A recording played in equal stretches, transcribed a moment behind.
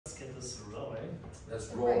this rolling.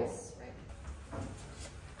 Let's roll.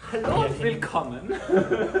 Hello, willkommen.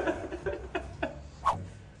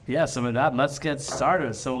 Yeah, so with that, let's get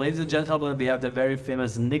started. So, ladies and gentlemen, we have the very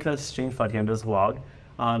famous Niklas here in this vlog.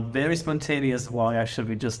 Very spontaneous vlog, actually.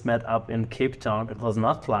 We just met up in Cape Town. It was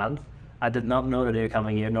not planned. I did not know that they were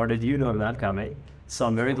coming here, nor did you know that coming. So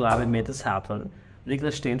I'm very glad we made this happen.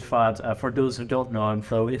 Niklas Steenfahrt, for those who don't know him,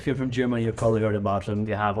 so if you're from Germany, you've probably heard about him.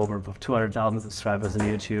 You have over 200,000 subscribers on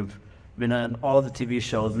YouTube. Been on all the TV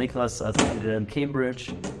shows. Niklas did in Cambridge,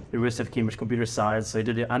 the University of Cambridge Computer Science. So he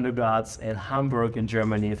did the undergrads in Hamburg in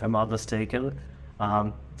Germany, if I'm not mistaken.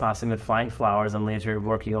 Passing with flying flowers and later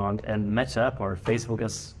working on Meta, or Facebook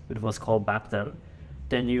as it was called back then.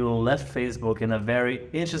 Then you left Facebook in a very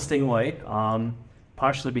interesting way,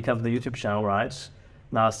 partially because of the YouTube channel, right?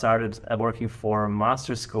 Now I started working for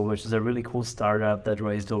Masterschool, which is a really cool startup that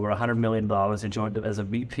raised over $100 million. I joined it as a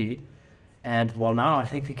VP. And well, now I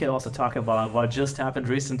think we can also talk about what just happened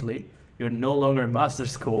recently. You're no longer in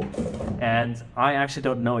Masterschool. And I actually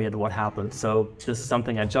don't know yet what happened. So this is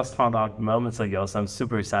something I just found out moments ago, so I'm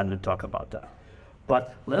super excited to talk about that.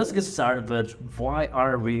 But let's get started with why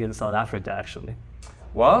are we in South Africa, actually?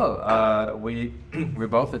 Well, we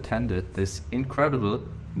both attended this incredible,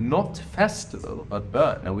 not festival, but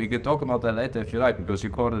burn. And we can talk about that later if you like, because you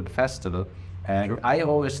called it a festival. And I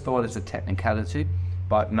always thought it's a technicality,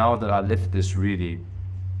 but now that I lived this really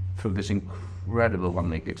through this incredible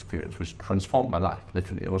one-week experience, which transformed my life,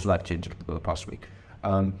 literally. It was life-changing for the past week.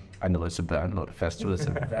 I know it's a burn, not a festival. It's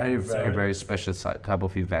a very, very, very special type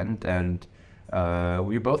of event. And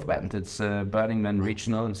we both went. It's Burning Man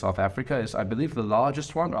Regional in South Africa. It's, I believe, the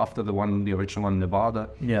largest one after the original one in Nevada.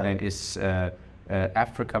 Yeah. And it's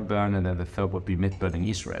AfricaBurn, and then the third would be Midburn in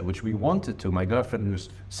Israel, which we wanted to. My girlfriend, who's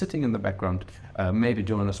sitting in the background, maybe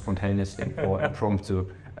doing a spontaneous or impromptu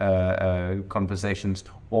conversations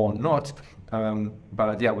or not.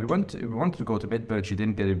 But yeah, we wanted to go to Midburn. She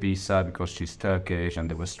didn't get a visa because she's Turkish,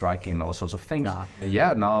 and they were striking and all sorts of things.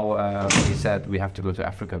 Yeah, now we said we have to go to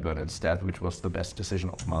AfricaBurn instead, which was the best decision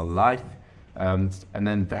of my life. And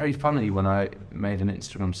then very funny, when I made an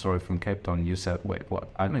Instagram story from Cape Town, you said, wait, what?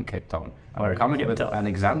 I'm in Cape Town. I'm coming with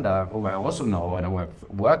Alexander, who I also know and I've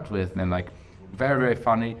worked with, and like, very, very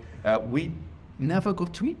funny. We never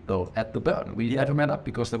got to eat though at the burn. We had met up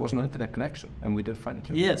because there was no internet connection, and we did find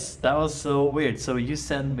it. Yes, that was so weird. So you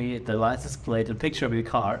sent me the license plate, a picture of your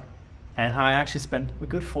car, and I actually spent a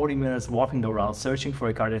good 40 minutes walking around searching for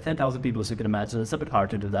a car. There are 10,000 people, so you can imagine it's a bit hard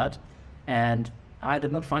to do that. And I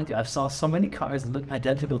did not find you. I saw so many cars that looked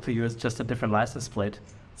identical to yours, just a different license plate.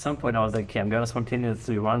 At some point I was like, okay, I'm gonna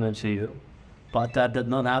spontaneously run into you. But that did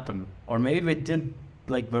not happen. Or maybe we did,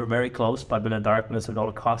 like, we're very close, but in the darkness with all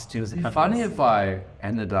the costumes. It'd be funny if I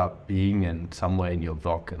ended up being in somewhere in your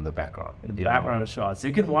vlog in the background. In the background shots.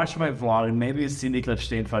 You can watch my vlog and maybe you see Niklas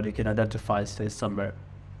Steenfahrt, you can identify his face somewhere.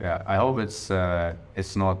 Yeah, I hope it's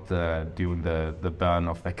not during the burn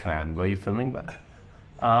of the clan. Were you filming that?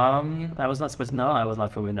 I was not supposed to know. I was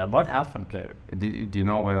not filming that. What happened there? Do you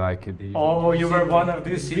know where, like... Oh, you were one of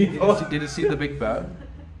these people. Did you see the big burn?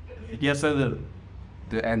 Yes, I did.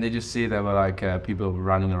 And did you see there were like people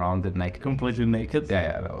running around it naked? Completely naked?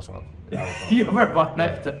 Yeah, that was one. You were one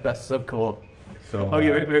of them. That's so cool. So,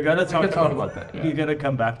 okay, we're gonna talk about that. Yeah. You're gonna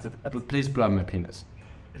come back to that. Please blur my penis.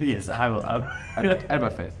 Yes, I will. I have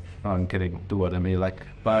a faith. No, I'm kidding. Do what I mean, like.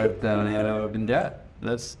 But yeah,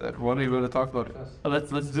 what are you going to talk about?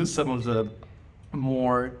 Let's do some of the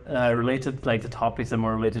more related, like the topics that are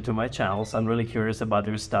more related to my channels. I'm really curious about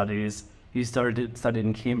your studies. You studied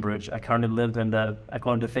in Cambridge. I currently lived in I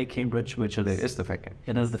call it the fake Cambridge, which is... It is the fake Cambridge.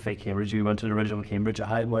 It is the fake Cambridge. You went to the original Cambridge.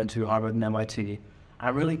 I went to Harvard and MIT.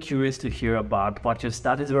 I'm really curious to hear about what your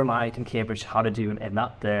studies were like in Cambridge, how did you end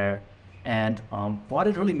up there, and what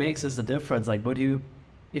it really makes is the difference. Like, would you,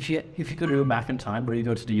 if you could go back in time, would you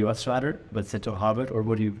go to the US rather, but sit to Harvard, or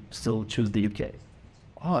would you still choose the UK?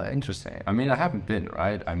 Oh, interesting. I mean, I haven't been,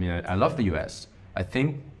 right? I mean, I love the US. I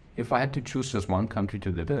think if I had to choose just one country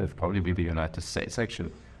to live in, it'd probably be the United States,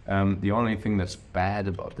 actually. The only thing that's bad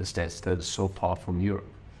about the States is that it's so far from Europe.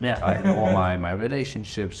 Yeah. All my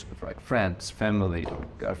relationships with like friends, family,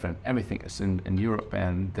 girlfriend, everything is in Europe,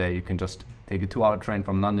 and you can just take a 2-hour train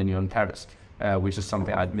from London, you're in Paris, which is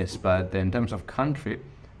something I'd miss. But in terms of country,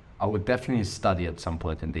 I would definitely study at some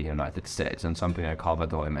point in the United States, and something like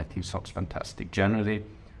Harvard or MIT sounds fantastic. Generally,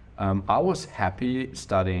 I was happy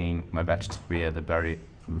studying my bachelor's degree at a very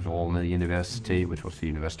normal university, which was the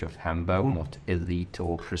University of Hamburg, not elite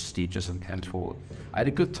or prestigious and can't-fall. I had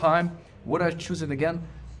a good time. Would I choose it again?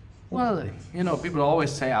 Well, you know, people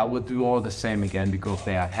always say I would do all the same again because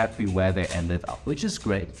they are happy where they ended up, which is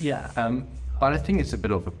great. Yeah. But I think it's a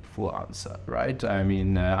bit of a poor answer, right? I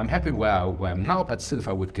mean, I'm happy where I am now, but still, if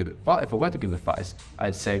I were to give advice,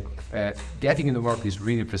 I'd say getting into one of these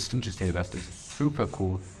really prestigious universities is super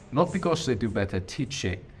cool. Not because they do better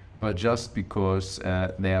teaching, but just because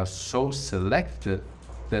they are so selective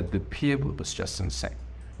that the peer group is just insane,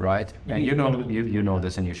 right? And you know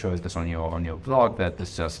this, and you show this on your blog, that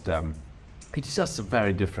it's just a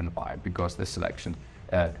very different vibe because the selection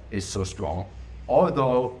is so strong.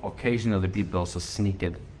 Although occasionally people also sneak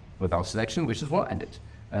it without selection, which is what I did.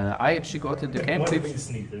 I actually got into Cambridge.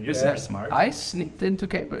 I sneaked into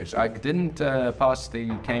Cambridge. I didn't pass the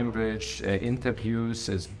Cambridge interviews.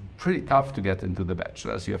 It's pretty tough to get into the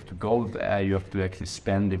bachelor's. You have to go there. You have to actually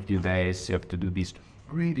spend a few days. You have to do these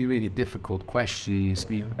really, really difficult questions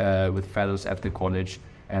with fellows at the college.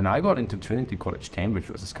 And I got into Trinity College, Cambridge,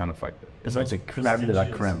 which is kind of like it's like a creme de la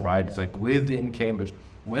creme, right? It's like within Cambridge.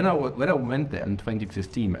 When I went there in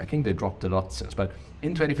 2015, I think they dropped a lot since, but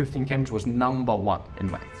in 2015, Cambridge was #1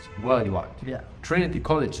 in maths worldwide. Yeah. Trinity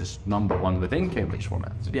College is #1 within Cambridge for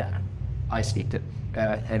maths. Yeah. I sneaked it,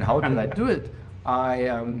 and how did I do it?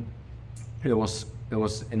 It was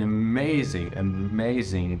an amazing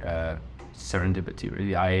serendipity.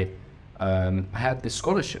 Really, I had this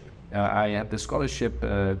scholarship. I had this scholarship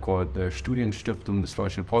called the Studienstiftung des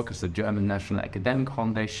Deutschen Volkes, the German National Academic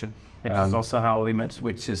Foundation. It's also how we met.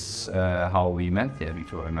 Which is how we met there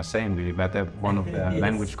before. I must say, we met at one of the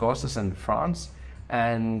language courses in France,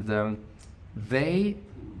 and they,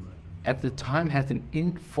 at the time, had an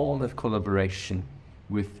informal collaboration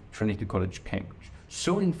with Trinity College, Cambridge.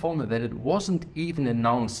 So informal that it wasn't even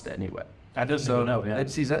announced anywhere. I don't know. Yeah.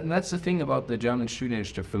 That's the thing about the German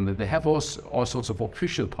Studienstiftung, that they have all sorts of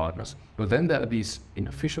official partners, but then there are these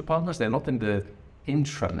unofficial partners. They're not in the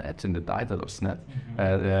intranet, in the Daedalus-net,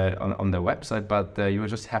 on their website, but you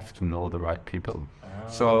just have to know the right people.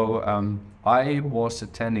 So I was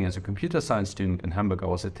attending, as a computer science student in Hamburg, I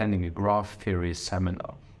was attending a graph theory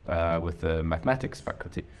seminar with the mathematics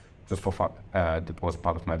faculty, just for fun. That was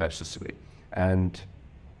part of my bachelor's degree. And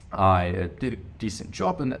I did a decent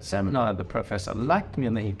job in that seminar. The professor liked me,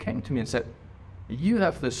 and then he came to me and said, "You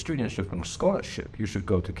have the Studienstiftung scholarship. You should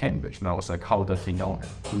go to Cambridge." And I was like, "How does he know?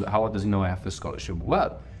 How does he know I have the scholarship?"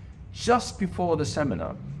 Well, just before the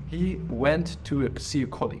seminar, he went to see a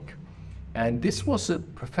colleague, and this was a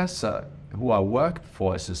professor who I worked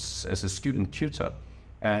for as a student tutor,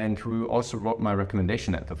 and who also wrote my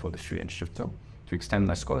recommendation letter for the Studienstiftung to extend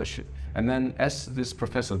my scholarship. And then, as this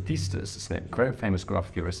Professor Diestes, his name, very famous graph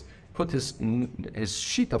theorist, put his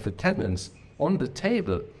sheet of attendance on the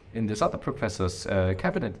table in this other professor's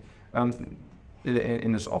cabinet,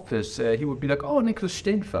 in his office, he would be like, "Oh, Niklas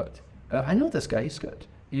Steenfeld. I know this guy, he's good.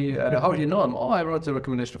 How do you know him?" "Oh, I wrote the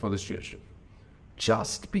recommendation for the studentship."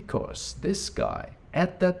 Just because this guy,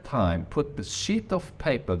 at that time, put the sheet of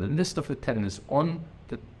paper, the list of attendance, on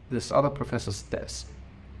this other professor's desk,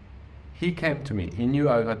 he came to me. He knew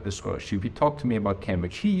I got the scholarship. He talked to me about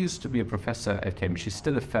Cambridge. He used to be a professor at Cambridge. He's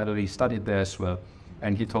still a fellow. He studied there as well.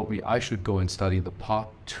 And he told me I should go and study the part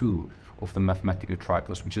 2 of the mathematical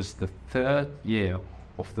triples, which is the 3rd year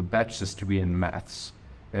of the bachelor's degree in maths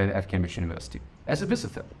at Cambridge University, as a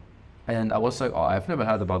visitor. And I was like, "Oh, I've never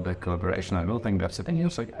heard about that collaboration. I don't think that's it." And he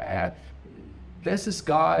was like, "There's this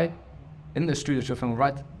guy in the studio,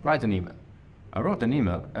 write an email." I wrote an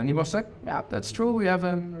email, and he was like, "Yeah, that's true. We have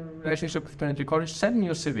a relationship with Trinity College. Send me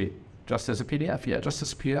your CV, just as a PDF." Yeah, just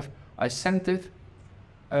as a PDF. I sent it,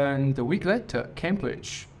 and a week later,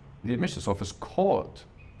 Cambridge, the admissions office, called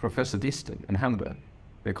Professor Diestel in Hamburg.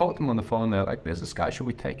 They called him on the phone. They're like, "There's this guy. Should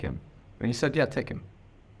we take him?" And he said, "Yeah, take him."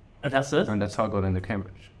 And that's it? And that's how I got into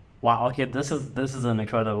Cambridge. Wow. Okay, this is an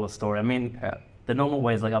incredible story. I mean, the normal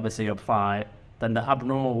way is like obviously you apply. Then the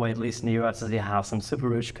abnormal way, at least in the US, is you have some super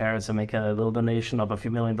rich parents who make a little donation of a few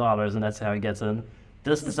 $1 million, and that's how he gets in.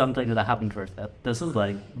 This is something that I haven't heard that. This is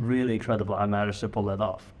like really incredible. I managed to pull that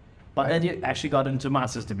off. But then you actually got into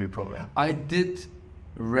master's degree program. I did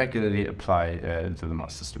regularly apply to the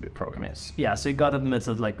master's degree program, yes. Yeah, so you got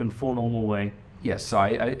admitted like in full normal way. Yes, so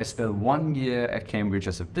I spent 1 year at Cambridge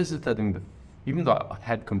as a visitor. Even though I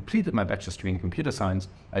had completed my bachelor's degree in computer science,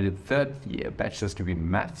 I did 3rd year bachelor's degree in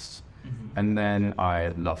maths. And then I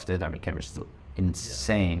loved it. I mean, Cambridge is still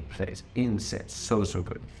insane place, insane, so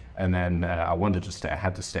good. And then I wanted to stay. I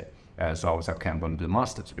had to stay. So I was at camp on the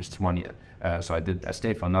master's, which is 1 year. So I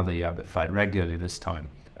stayed for another year, but applied regularly this time.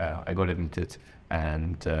 I got admitted,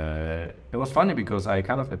 and it was funny because I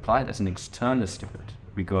kind of applied as an external student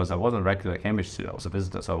because I wasn't a regular Cambridge student. I was a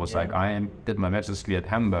visitor. So I was like, did my bachelor's degree at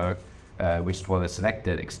Hamburg, which was a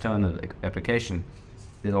selected external application.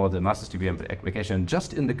 Did all the master's degree application,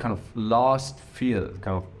 just in the kind of last field,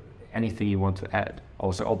 kind of anything you want to add. I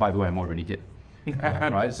was like, oh, by the way, I'm already here.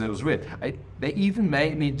 Right? So it was weird. They even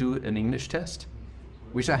made me do an English test,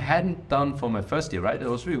 which I hadn't done for my first year, right? It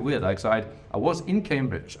was really weird. Like, so I was in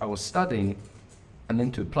Cambridge, I was studying, and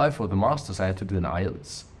then to apply for the master's, I had to do an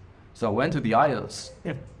IELTS. So I went to the IELTS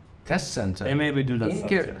test center. They maybe do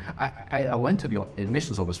that. I went to the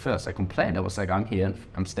admissions office first. I complained. I was like, I'm here,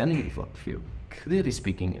 I'm standing in front of you, clearly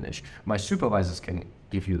speaking English. My supervisors can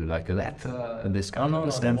give you like a letter and this kind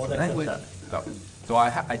of language. So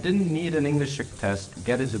I didn't need an English test to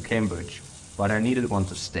get into Cambridge, but I needed one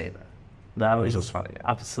to stay there. That was just funny.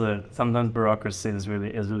 Yeah. Absolute. Sometimes bureaucracy is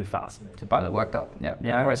really fascinating. But it worked out. Yeah.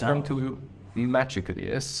 Yeah. I turned to the magical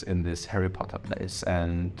years in this Harry Potter place,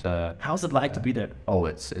 and how's it like to be there? Oh,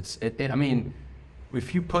 it's I mean,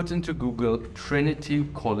 if you put into Google Trinity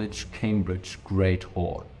College, Cambridge, Great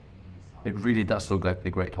Hall, it really does look like the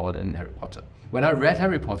Great Hall in Harry Potter. When I read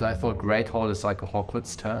Harry Potter, I thought Great Hall is like a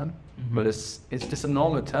Hogwarts term, but it's just a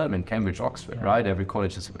normal term in Cambridge, Oxford, right? Every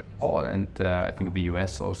college is a Great Hall, and I think the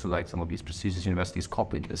US also, like some of these prestigious universities,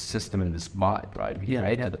 copied this system and this vibe, right?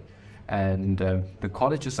 Created it. And the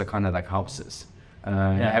colleges are kind of like houses.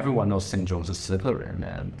 Everyone knows St. John's is Slytherin,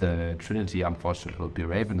 and Trinity, unfortunately, will be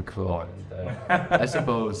Ravenclaw. And, I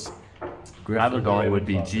suppose Gryffindor would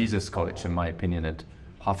be Jesus College, in my opinion, and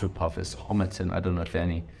Hufflepuff is Homerton. I don't know if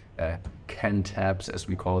any Kentabs, as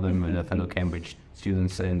we call them, and fellow Cambridge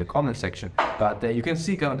students in the comment section. But you can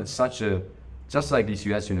see kind of it's such a, just like these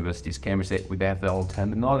US universities, Cambridge, they have their own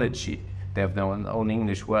terminology. They have their own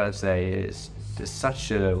English words. There's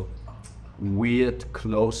such a weird,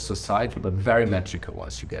 close society, but very magical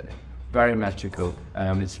once you get it. Very magical.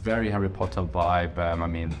 It's very Harry Potter vibe. I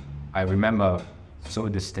mean, I remember so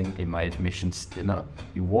distinctly my admissions dinner.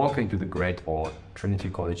 You walk into the Great Hall, Trinity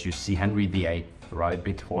College, you see Henry VIII, right?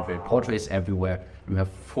 Big portraits everywhere. You have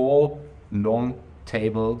 4 long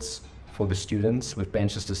tables for the students with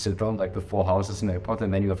benches to sit on, like the 4 houses in Harry Potter,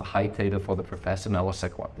 and then you have a high table for the professor. And I was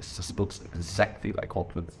like, what, this looks exactly like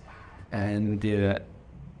Hogwarts. And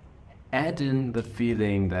add in the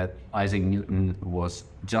feeling that Isaac Newton was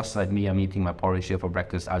just like me. I'm eating my porridge here for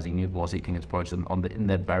breakfast. Isaac Newton was eating his porridge in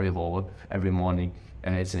that very hall every morning.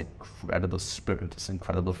 And it's an incredible spirit, it's an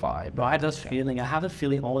incredible vibe. But I have a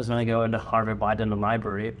feeling always when I go into Harvard, in the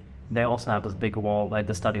library, they also have this big wall, like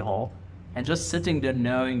the study hall. And just sitting there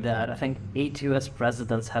knowing that I think 8 US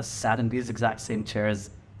presidents have sat in these exact same chairs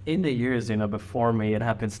in the years, before me and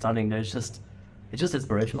have been studying there, it's just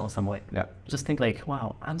inspirational in some way. Yeah. Just think like,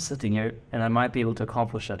 wow, I'm sitting here and I might be able to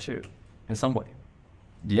accomplish that too, in some way.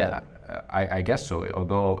 Yeah, I guess so.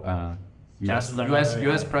 Although,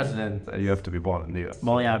 US president, you have to be born in the US.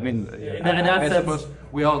 Well, yeah, I mean, I suppose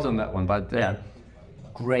we all done that one, but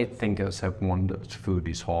great thinkers have wandered through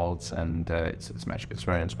these halls, and it's magical. It's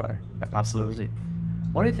very inspiring. Yeah. Absolutely.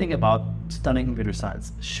 What do you think about studying computer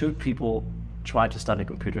science? Should people try to study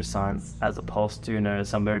computer science as opposed to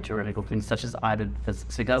some very theoretical things such as I did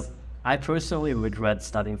physics? Because I personally regret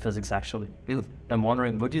studying physics actually. I'm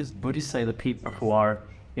wondering, would you say the people who are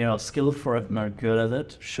skilled for it and are good at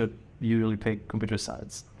it should usually pick computer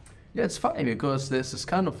science? Yeah, it's funny because there's this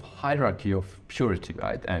kind of hierarchy of purity,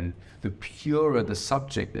 right? And the purer the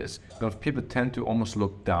subject is, people tend to almost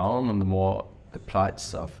look down on the more applied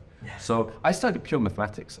stuff. Yeah. So I studied pure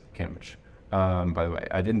mathematics at Cambridge. By the way,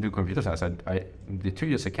 I didn't do computer science. The 2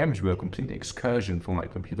 years at Cambridge were a complete excursion for my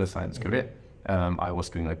computer science career. I was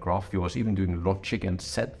doing like graph theory, I was even doing logic and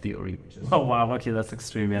set theory. Which is okay, that's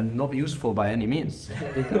extreme, yeah. Not useful by any means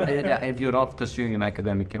if you're not pursuing an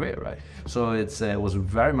academic career, right? So it was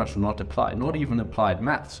very much not applied, not even applied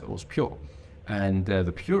maths. It was pure. And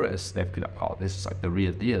the purists, they've been like, oh, this is like the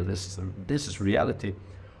real deal. This is reality.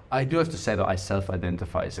 I do have to say that I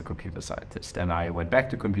self-identify as a computer scientist, and I went back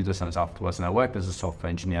to computer science afterwards, and I worked as a software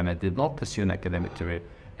engineer, and I did not pursue an academic career.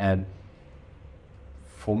 And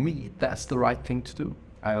for me, that's the right thing to do.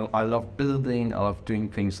 I love building, I love doing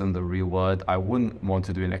things in the real world. I wouldn't want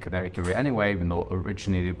to do an academic career anyway, even though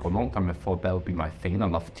originally for a long time I thought that would be my thing. I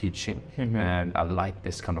love teaching, and I like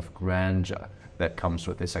this kind of grandeur that comes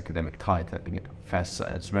with this academic title, being a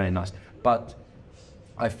professor. It's very nice. But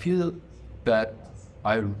I feel that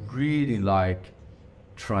I really like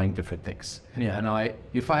trying different things. Yeah. And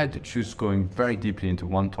if I had to choose going very deeply into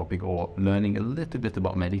one topic or learning a little bit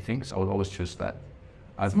about many things, I would always choose that.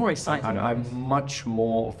 It's more exciting. I'm much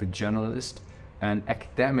more of a generalist, and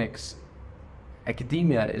academia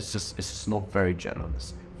is just not very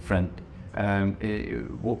generalist friendly.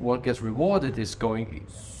 What gets rewarded is going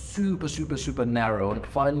super, super, super narrow and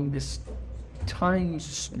finding this tiny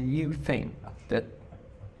new thing that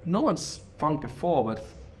no one's found before, but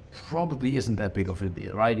probably isn't that big of a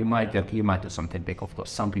deal, right? You might do something big, of course.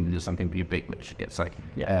 Some people do something really big, which gets like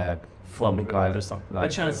Floppy drive or something. Like,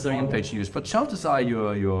 but chances are page use. But chances are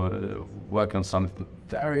you're working on something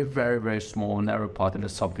very, very, very small, narrow part in a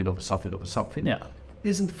subfield of a subfield of a subfield. Yeah,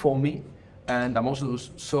 isn't for me. And I'm also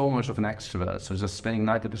so much of an extrovert, so just spending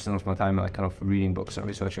 90% of my time like kind of reading books and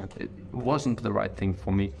researching, it wasn't the right thing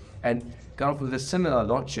for me. And kind of with a similar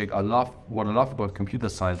logic, what I love about computer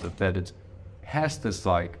science is that it has this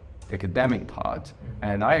like academic part,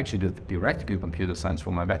 and I actually did theoretical computer science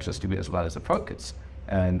for my bachelor's degree as well as a focus.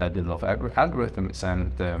 And I did a lot of algorithms,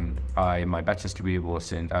 and my bachelor's degree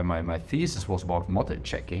was in, my thesis was about model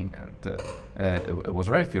checking, and it was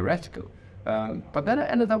very theoretical. But then I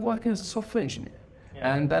ended up working as a software engineer,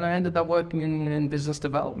 and then I ended up working in business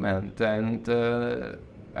development, and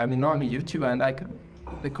I mean, now I'm a YouTuber, and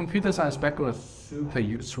the computer science background is super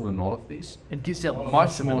useful in all of these. it gives you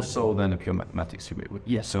Much more so than a pure mathematics degree would.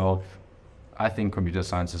 Yeah. So I think computer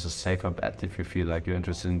science is a safer bet if you feel like you're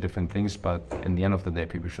interested in different things, but in the end of the day,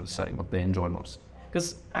 people should study what they enjoy most.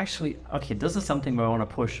 Because actually, okay, this is something where I want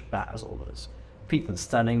to push back as always. People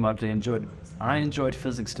studying what they enjoyed. I enjoyed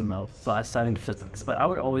physics the most, so I studied physics. But I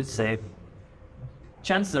would always say,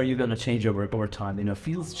 chances are you're going to change over time. You know,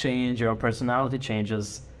 fields change, your personality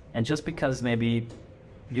changes, and just because maybe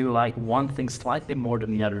you like one thing slightly more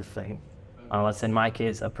than the other thing. Let's say in my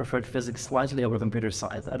case, I preferred physics slightly over computer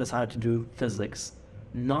science. I decided to do physics,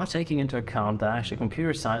 not taking into account that actually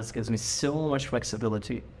computer science gives me so much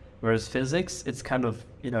flexibility, whereas physics, it's kind of,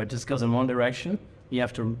 you know, it just goes in one direction. You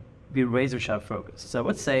have to be razor sharp focused. So I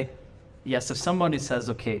would say, yes, if somebody says,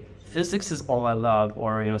 okay, physics is all I love,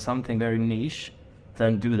 or, you know, something very niche,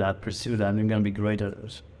 then do that, pursue that, and you're going to be great at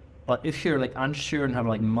it. But if you're like unsure and have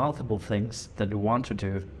like multiple things that you want to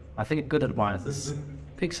do, I think a good advice is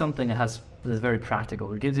pick something that is very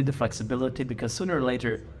practical. It gives you the flexibility, because sooner or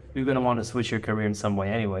later you're going to want to switch your career in some way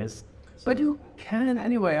anyways. But you can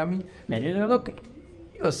anyway. I mean, look,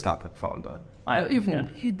 you're a startup founder.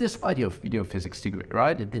 Despite your physics degree,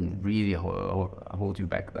 right? It didn't really hold you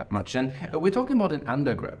back that much. And we're talking about an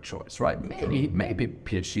undergrad choice, right? Maybe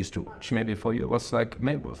PhD is too much. Maybe for you it was like,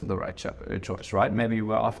 maybe it wasn't the right choice, right? Maybe you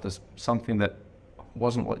were after something that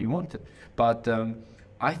wasn't what you wanted. But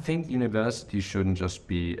I think university shouldn't just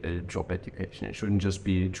be a job education. It shouldn't just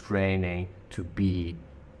be training to be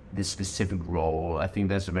this specific role. I think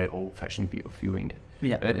that's a very old-fashioned view of viewing it.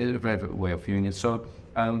 Yeah. A very way of viewing it. So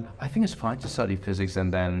I think it's fine to study physics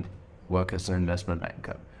and then work as an investment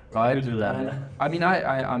banker, right? You do that. I mean,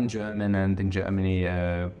 I'm German, and in Germany,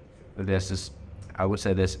 there's this, I would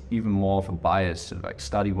say there's even more of a bias to like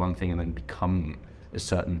study one thing and then become a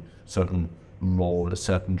certain role, a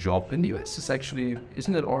certain job. In the US, it's actually,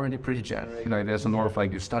 isn't it already pretty generic? Like there's a lot of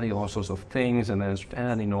like, you study all sorts of things, and then it's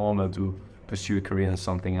fairly normal to pursue a career in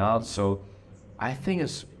something else. So I think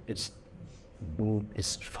it's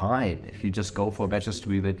fine if you just go for a bachelor's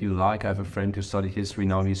degree that you like. I have a friend who studied history,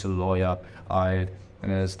 now he's a lawyer. I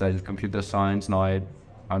studied computer science, now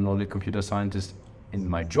I'm not a computer scientist in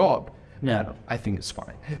my job. Yeah, I think it's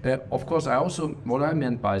fine. Of course, what I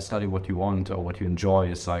meant by study what you want or what you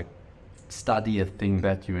enjoy is like, study a thing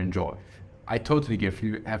that you enjoy. I totally get if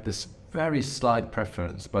you have this very slight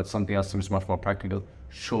preference, but something else is much more practical,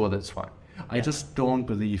 sure, that's fine. I just don't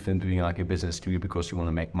believe in doing like a business degree because you want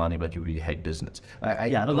to make money, but you really hate business. I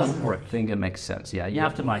don't think it makes sense. Yeah, you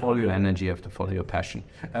have to follow your energy, you have to follow your passion.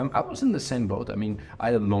 I was in the same boat. I mean, I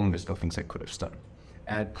had a long list of things I could have studied.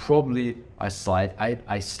 And probably I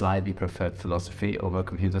slightly preferred philosophy over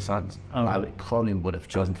computer science. I probably would have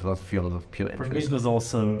chosen philosophy out of pure interest. For me, it was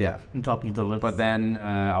also top of the list. But then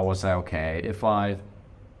I was like, okay, if I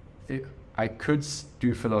could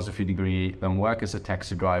do philosophy degree, then work as a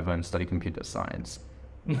taxi driver and study computer science.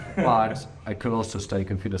 But I could also study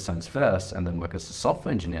computer science first and then work as a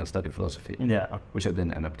software engineer and study philosophy. Yeah. Which I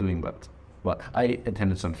didn't end up doing, but I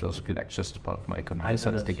attended some philosophy lectures as part of my computer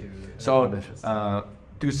science degree. So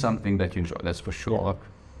do something that you enjoy, that's for sure.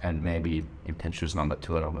 And maybe you can choose number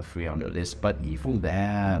 2 or number 3 on the list. But even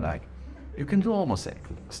there, like, you can do almost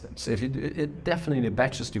anything. If it definitely, the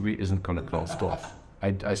bachelor's degree isn't going to close doors.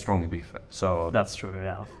 I strongly believe that. So that's true.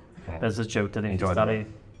 Yeah. There's a joke that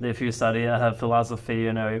if you study philosophy,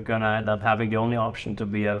 you know, you're gonna end up having the only option to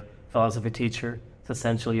be a philosophy teacher. It's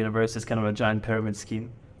essentially university is kind of a giant pyramid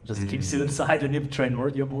scheme. Just keeps you inside, and you train more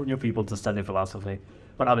new people to study philosophy.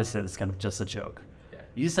 But obviously, it's kind of just a joke.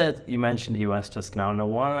 Yeah. You mentioned the US just now, and I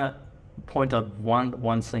want to point out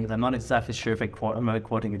one thing that I'm not exactly sure if I'm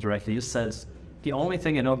quoting it directly. You said the only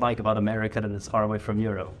thing I don't like about America that it's far away from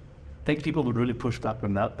Europe. I think people would really push back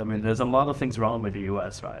on that. I mean, there's a lot of things wrong with the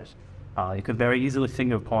US, right? You could very easily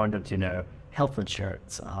finger point at, you know, health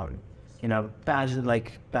insurance,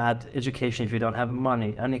 bad education if you don't have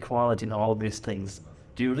money, inequality, and all these things.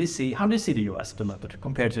 How do you see the US at the moment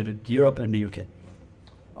compared to Europe and the UK?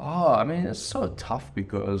 Oh, I mean, it's so tough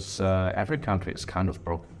because every country is kind of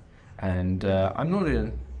broken. And I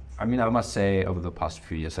must say over the past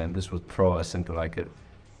few years, and this would throw us into like a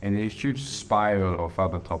huge spiral of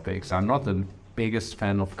other topics. I'm not the biggest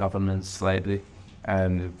fan of governments lately.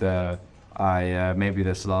 And maybe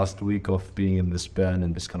this last week of being in this burn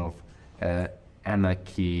and this kind of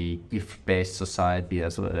anarchy, if-based society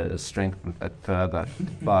has strengthened that further.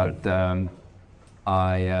 But I'm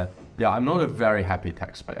not a very happy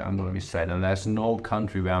taxpayer, I'm going to be straight. And there's no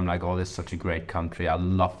country where I'm like, oh, this is such a great country. I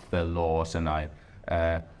love their laws, and I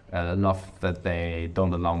love that they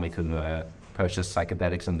don't allow me to purchase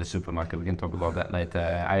psychedelics in the supermarket. We can talk about that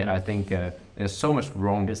later. I think there's so much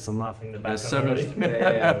wrong. There's some laughing in the back. There's so much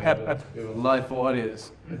live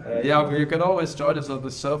audience. Yeah, you can always join us on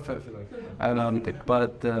the sofa if you like.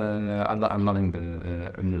 But I'm not in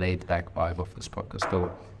the laid back vibe of this podcast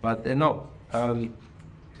though. But no.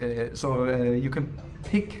 So you can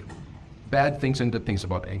pick bad things and good things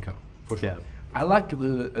about income. Yeah. I like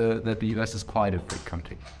that the US is quite a big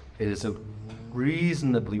country. It is a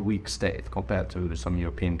reasonably weak state compared to some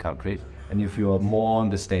European countries. And if you are more on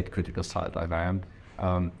the state critical side like I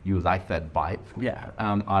am, you like that vibe. Yeah.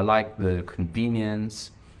 I like the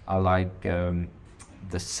convenience. I like the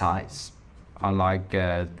size. I like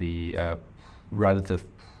the relative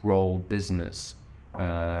role business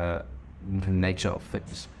nature of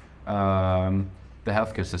things. The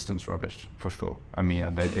healthcare system's rubbish, for sure. I mean,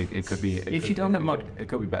 it could be... If you don't have money. It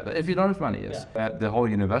could be better. If you don't have money, yes. Yeah. The whole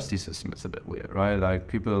university system is a bit weird, right? Like,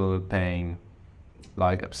 people paying,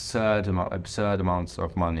 like, absurd amounts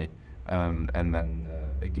of money, and then...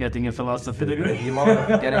 Getting a philosophy degree.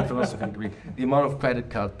 Getting a philosophy degree. The amount of credit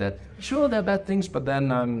card debt. Sure, there are bad things, but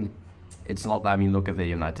then it's not... I mean, look at the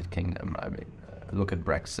United Kingdom. I mean, look at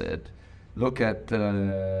Brexit. Look at...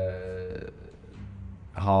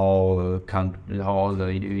 how all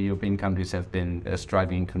the European countries have been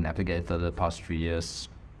striving to navigate the past 3 years.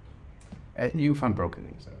 You find broken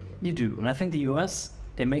things. You do, and I think the US,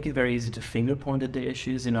 they make it very easy to finger point at the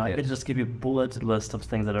issues. I could just give you a bullet list of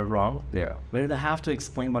things that are wrong. Yeah. But if I have to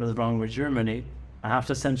explain what is wrong with Germany, I have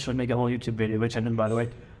to essentially make a whole YouTube video, which I did, by the way,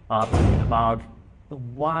 about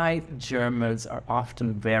why Germans are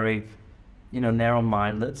often very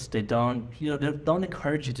narrow-minded. They don't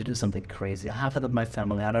encourage you to do something crazy. I have that with my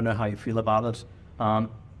family. I don't know how you feel about it.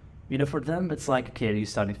 For them, it's like, okay, you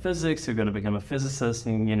study physics, you're going to become a physicist,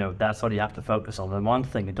 and, that's what you have to focus on. And one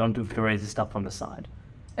thing, you don't do crazy stuff on the side.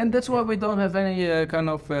 And that's why we don't have any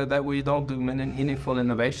that we don't do meaningful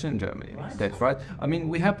innovation in Germany. Right. That's right. I mean,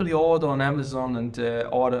 we happily order on Amazon and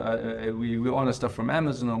we order stuff from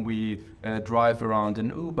Amazon, and we drive around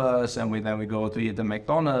in Ubers, and then we go to eat at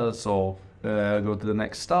McDonald's or go to the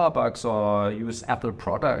next Starbucks or use Apple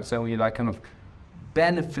products, and we kind of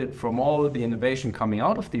benefit from all of the innovation coming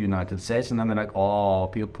out of the United States. And then they're like, oh,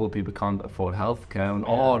 people can't afford healthcare, and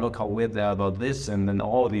oh, look how weird they are about this, and then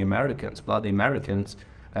all the bloody Americans.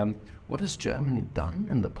 What has Germany done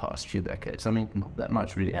in the past few decades? I mean, not that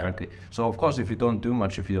much really, frankly. So of course, if you don't do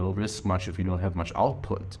much, if you don't risk much, if you don't have much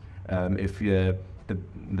output, if you're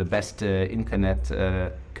the best internet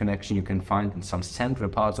connection you can find in some central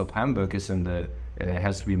parts of Hamburg has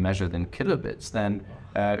to be measured in kilobits, then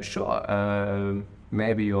sure,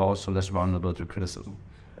 maybe you're also less vulnerable to criticism.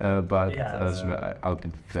 But I'll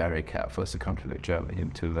be very careful as a country like Germany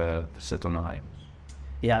to sit on high.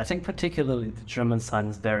 Yeah, I think particularly the German side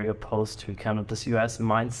is very opposed to kind of this US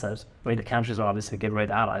mindset. I mean, the countries are obviously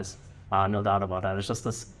great allies, no doubt about that. It's just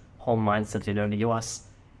this whole mindset, in the US,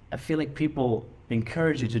 I feel like people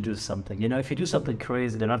encourage you to do something. If you do something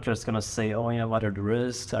crazy, they're not just going to say, oh, what are the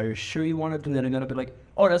risks? Are you sure you want to do that? They're going to be like,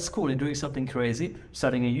 oh, that's cool. You're doing something crazy,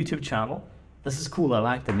 starting a YouTube channel. This is cool. I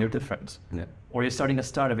like them. You're different. Yeah. Or you're starting a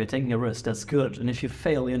startup. You're taking a risk. That's good. And if you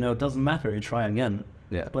fail, it doesn't matter. You try again.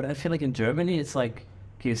 Yeah. But I feel like in Germany, it's like,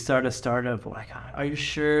 you start a startup, like, are you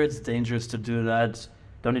sure it's dangerous to do that?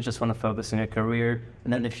 Don't you just want to focus on your career?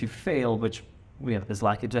 And then if you fail, which is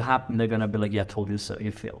likely to happen, they're going to be like, yeah, I told you so,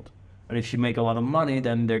 you failed. And if you make a lot of money,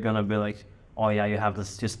 then they're going to be like, oh yeah, you have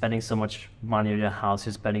this, you're spending so much money on your house,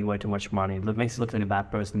 you're spending way too much money. It makes you look like a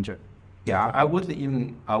bad person. Yeah, I wouldn't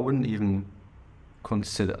even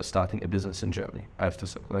consider starting a business in Germany. I have to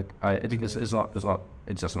say, I think it's just not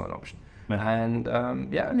an option. And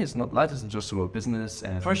it's not life isn't just about business.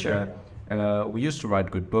 And for sure. We used to write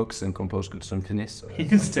good books and compose good symphonies.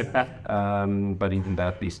 Used to. But even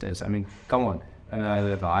that these days, I mean, come on. I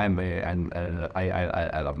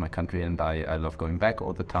love my country, and I love going back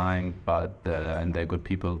all the time. But and there are good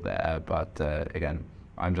people there. But again,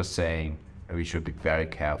 I'm just saying we should be very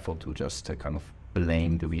careful to just kind of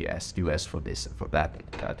blame the US for this and for that.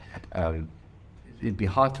 It'd be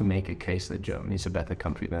hard to make a case that Germany is a better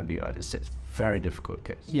country than the United States. Very difficult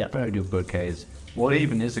case. Yeah, very difficult case. What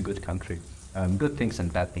even is a good country? Good things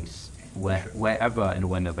and bad things. Wherever and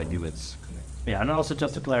whenever you it's. Yeah, and also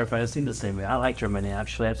just to clarify, I see the same way. I like Germany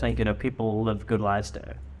actually. I think people live good lives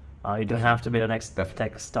there. You don't have to be the next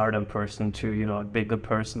tech startup person to be a good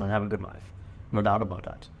person and have a good life. No doubt about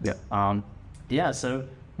that. Yeah. So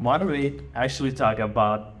why don't we actually talk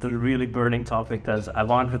about the really burning topic that I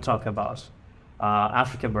wanted to talk about,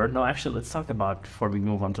 AfricaBurn. No, actually, let's talk about, before we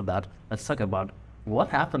move on to that, let's talk about what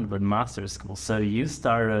happened with Masterschool. So you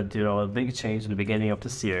started, a big change in the beginning of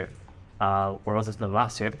this year, or was it the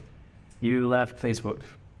last year? You left Facebook,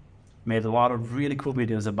 made a lot of really cool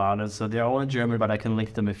videos about it. So they're all in German, but I can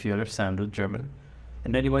link them if you understand the German.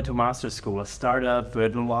 And then you went to Masterschool, a startup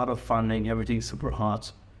with a lot of funding, everything super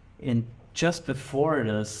hot. And just before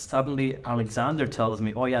this, suddenly Alexander tells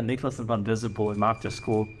me, oh yeah, Niklas is not visible in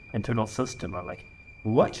Masterschool internal system. I'm like,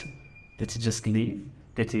 what? Did he just leave?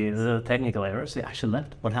 Is it a technical error? So he actually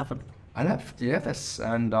left. What happened? I left, yes,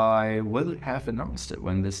 and I will have announced it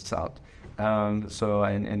when this is out.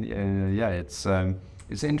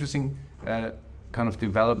 It's interesting kind of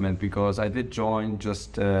development, because I did join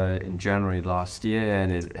just in January last year,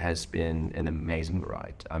 and it has been an amazing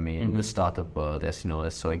ride. I mean, the startup world, as you know,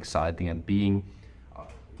 is so exciting, and being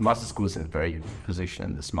Masterschool is in a very unique position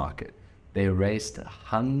in this market. They raised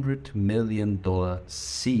 $100 million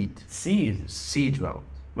seed round.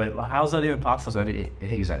 Wait, how's that even possible? So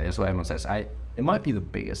exactly, that's what everyone says. It might be the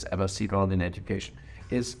biggest ever seed round in education.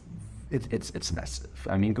 It's massive.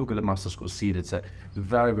 I mean, Google at Masterschool seed. It's a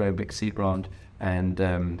very, very big seed round, and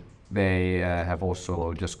they have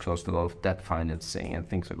also just closed a lot of debt financing, and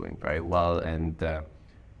things are going very well. And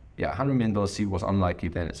 $100 million seed was unlikely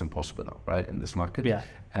then. It's impossible now, right, in this market. Yeah.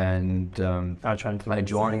 And I joined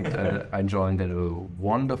at a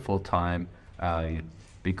wonderful time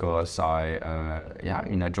because I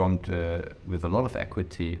joined with a lot of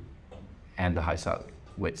equity and a high salary,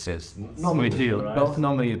 which is normally deal. Right?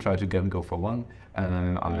 Normally you try to go for one.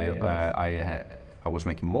 I was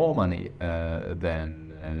making more money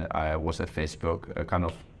than I was at Facebook, kind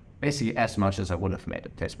of basically as much as I would have made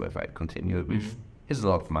at Facebook if I had continued, which is a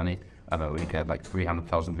lot of money. I don't know, we get like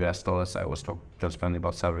 $300,000 US. I always talk transparently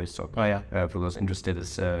about salaries. So for those interested,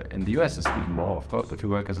 in the US, it's even more, of course, if you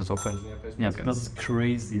work as a software engineer. Yeah, because it's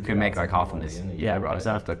crazy. You can make like $500,000 a year, right,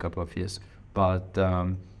 exactly. After a couple of years. But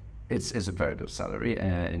it's a very good salary,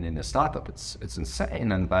 and in a startup, it's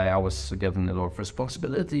insane. And I was given a lot of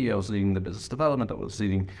responsibility. I was leading the business development. I was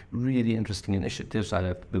leading really interesting initiatives.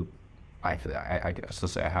 I still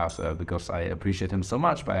say I have because I appreciate him so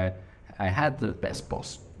much. But I had the best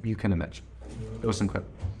boss you can imagine. It was incredible.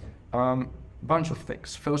 Bunch of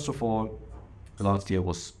things. First of all, last year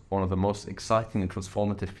was one of the most exciting and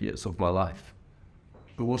transformative years of my life.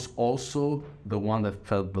 It was also the one that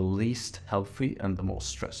felt the least healthy and the most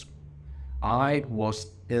stressful. I was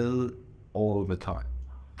ill all the time.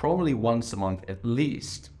 Probably once a month at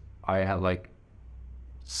least, I had like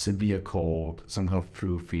severe cold, some kind of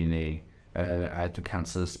flu feeling. I had to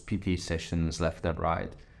cancel PT sessions left and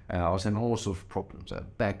right. I was in all sorts of problems,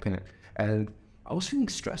 back pain, and I was feeling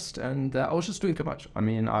stressed, and I was just doing too much. I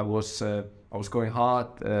mean, I was going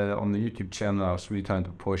hard on the YouTube channel. I was really trying to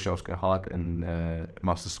push. I was going hard in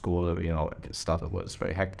Masterschool. The startup was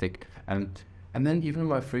very hectic, and then even in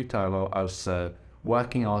my free time, I was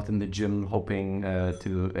working out in the gym, hoping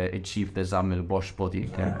to achieve the Samuel Bosch body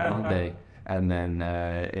one day. And then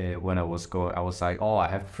when I was like, oh, I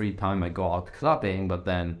have free time. I go out clubbing, but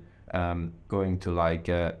then going to like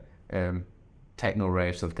techno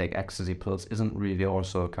raves or take ecstasy pills isn't really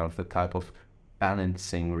also kind of the type of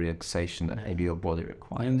balancing relaxation that maybe your body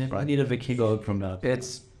requires. Right? You need a vacation from that.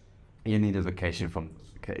 You need a vacation from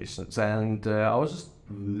vacations, and I was just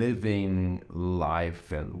living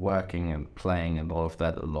life and working and playing and all of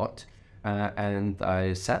that a lot, and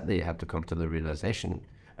I sadly had to come to the realization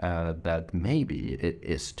that maybe it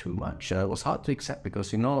is too much. It was hard to accept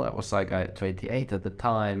because, I was like 28 at the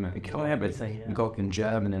time. We got in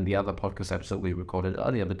German in the other podcast episode we recorded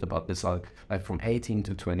earlier a bit about this, like from 18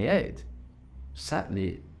 to 28.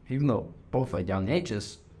 Sadly, even though both are young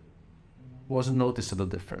ages, was a noticeable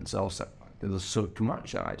difference. Also, it was so too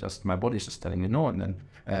much. My body's just telling me no, and then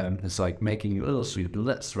it's like making you ill, so you do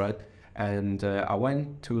less, right? And I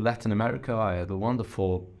went to Latin America. I had a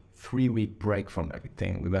wonderful 3-week break from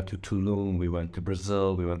everything. We went to Tulum, we went to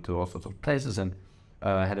Brazil, we went to all sorts of places, and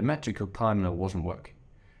had a magical time, and it wasn't working.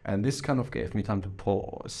 And this kind of gave me time to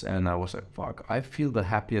pause, and I was like, fuck, I feel the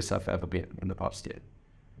happiest I've ever been in the past year.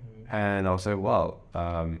 And I was like, well,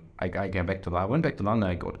 I went back to London,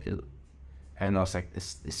 I got ill. And I was like,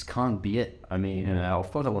 this can't be it. I mean,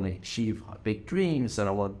 of course I want to achieve big dreams, and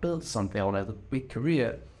I want to build something, I want to have a big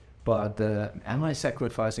career, but am I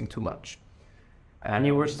sacrificing too much? And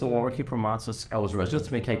you were still working for Masterschool. I was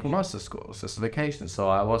registered for Masterschool certification, so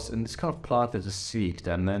I was in this kind of planted a seed,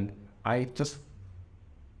 and then I just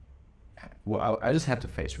had to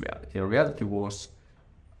face reality. The reality was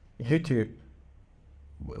YouTube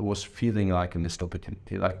was feeling like a missed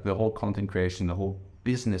opportunity, like the whole content creation, the whole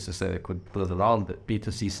businesses that I could build around it,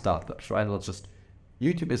 B2C startups, right?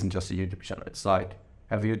 YouTube isn't just a YouTube channel. It's like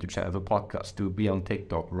have a YouTube channel, have a podcast, be on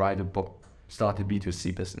TikTok, write a book, start a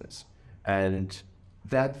B2C business. And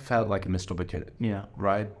that felt like a missed opportunity. Yeah.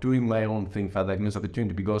 Right? Doing my own thing felt like a missed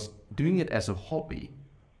opportunity, because doing it as a hobby,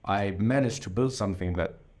 I managed to build something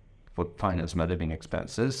that would finance my living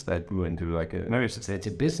expenses, that grew into like a very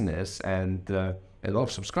successful business and a lot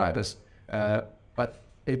of subscribers. But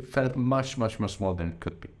it felt much, much, much more than it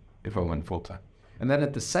could be if I went full time. And then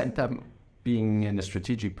at the same time, being in a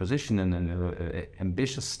strategic position in an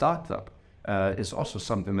ambitious startup is also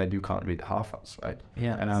something that you can't really half-ass, right?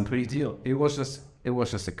 Yeah, and I'm pretty deal. It was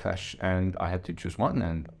just a clash, and I had to choose one.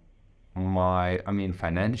 And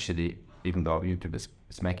financially, even though YouTube is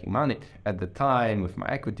making money at the time, with my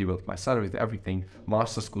equity, with my salary, with everything,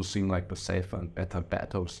 Masterschool seemed like the safer and better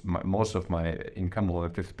bet. Most of my income, more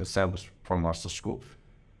than 50%, was from Masterschool,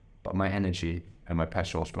 but my energy and my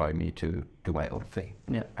passion was driving me to do my own thing.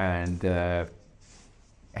 Yeah. And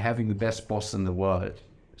having the best boss in the world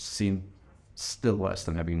seemed still worse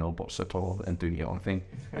than having no boss at all and doing your own thing.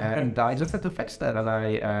 And I just had to fix that. And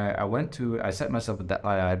I set myself a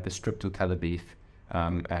deadline. I had this trip to Tel Aviv.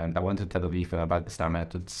 And I went to Tel Aviv, and about this time I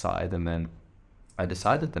had to decide. And then I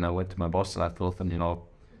decided, and I went to my boss and I told him,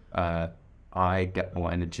 I get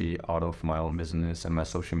more energy out of my own business and my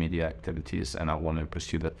social media activities, and I want to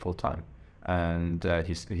pursue that full time. And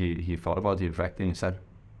he thought about it, reflected, and he said,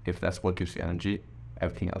 if that's what gives you energy,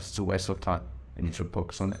 everything else is a waste of time, and you should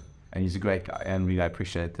focus on it. And he's a great guy, and really I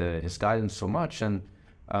appreciate his guidance so much. And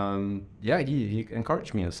he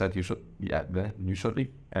encouraged me and said, you should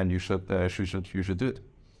leave, and you should do it.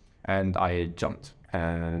 And I jumped,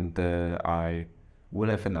 and I would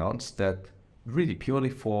have announced that really purely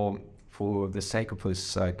for the sake of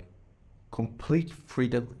this complete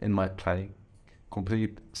freedom in my planning,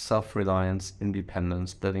 complete self-reliance,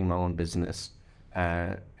 independence, building my own business,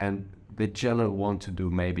 and the general want to do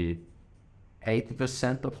maybe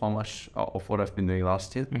 80% of how much of what I've been doing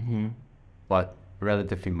last year, but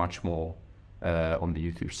relatively much more on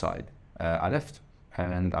the YouTube side. I left,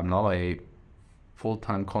 and I'm now a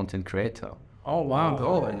full-time content creator. Oh wow!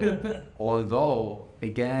 Although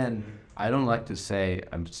again, I don't like to say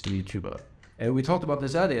I'm just a YouTuber. And we talked about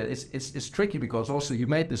this earlier. It's tricky, because also you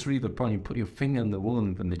made this really good point. You put your finger in the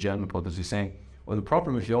wound in the German podcast. You're saying, well, the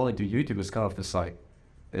problem if you only do YouTube is kind of this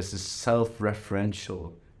there's this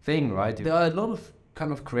self-referential thing, right? There are a lot of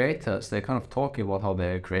kind of creators. They're kind of talking about how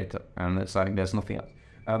they're a creator, and it's like there's nothing else.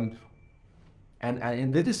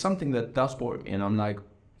 And that is something that does bore me. And I'm like,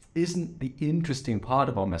 isn't the interesting part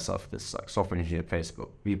about myself this software engineer at Facebook,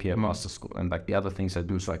 VP at Masterschool, and the other things I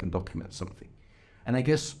do so I can document something? And I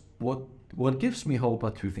guess what gives me hope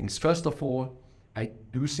are two things. First of all, I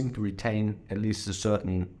do seem to retain at least a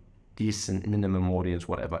certain decent minimum audience,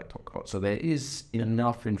 whatever I talk about. So there is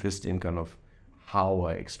enough interest in kind of how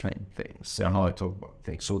I explain things and how I talk about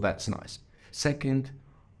things. So that's nice. Second,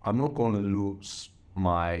 I'm not going to lose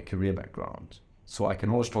my career background. So I can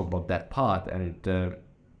always talk about that part, and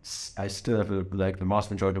I still have the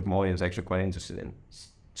vast majority of my audience actually quite interested in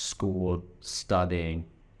school, studying,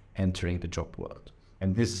 entering the job world.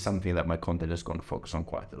 And this is something that my content is going to focus on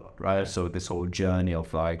quite a lot, right? So this whole journey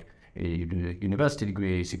of you do university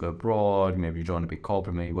degrees, you go abroad, maybe you join a big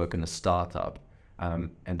corporate, maybe you work in a startup.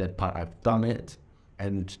 And that part, I've done it.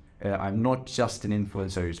 And I'm not just an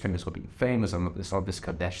influencer who's famous for being famous. I'm not this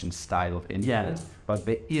Kardashian style of influence. But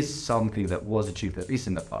there is something that was achieved, at least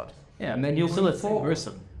in the past. Yeah, and then you're still the same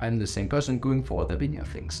person. I'm the same person going forward. There'll be new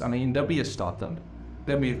things. I mean, there'll be a startup,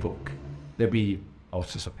 there'll be a book, there'll be all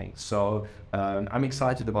sorts of things. So I'm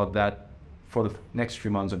excited about that. For the next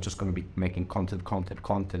few months, I'm just going to be making content,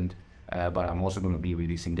 but I'm also going to be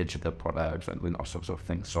releasing digital products and all sorts of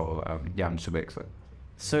things. So I'm super excited.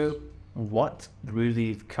 So what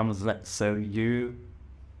really comes next? So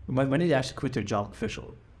when did you actually quit your job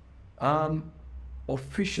officially? Well,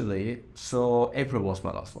 Officially, so April was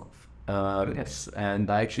my last month. Yes, and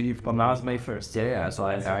I actually But now it's May 1st. yeah. So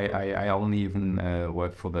I only even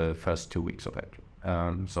worked for the first 2 weeks of April.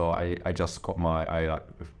 So I just got my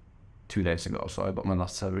 2 days ago. So I got my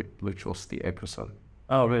last salary, which was the April salary.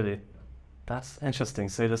 Oh, really? That's interesting.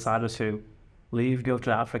 So you decided to leave, go to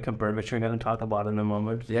AfricaBurn, which we're going to talk about in a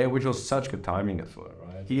moment. Yeah, which was such good timing as well,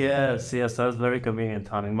 right? Yes, that was very convenient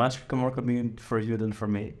timing. Much more convenient for you than for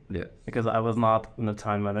me. Yeah. Because I was not in the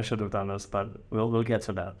time when I should have done this, but we'll get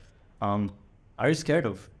to that. Are you scared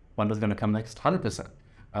of what is going to come next? 100%.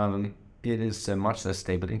 It is a much less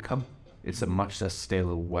stable income. It's a much less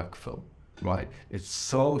stable workflow, right? It's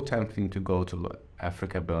so tempting to go to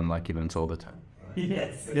AfricaBurn like events all the time.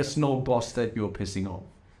 Yes. There's no boss that you're pissing off.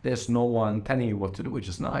 There's no one telling you what to do, which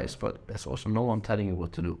is nice, but there's also no one telling you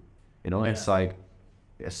what to do. You know, it's like,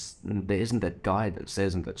 there isn't that guidance, there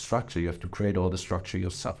isn't that structure. You have to create all the structure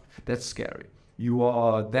yourself. That's scary. You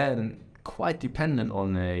are then quite dependent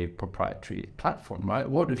on a proprietary platform, right?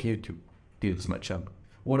 What if YouTube deals much up?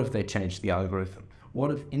 What if they change the algorithm? What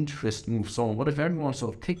if interest moves on? What if everyone's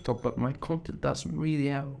off TikTok, but my content doesn't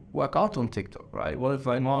really work out on TikTok, right? What if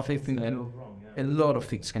I'm not thinking a lot of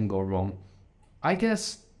things can go wrong? I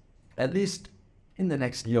guess, at least in the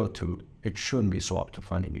next year or two, it shouldn't be so hard to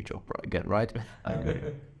find a new job again, right?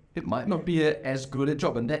 It might not be as good a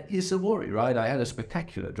job, and that is a worry, right? I had a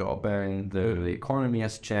spectacular job, and the economy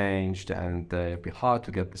has changed, and it'd be hard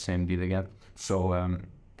to get the same deal again. So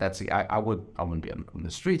I wouldn't be on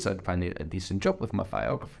the streets. I'd find a decent job with my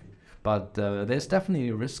biography, but there's definitely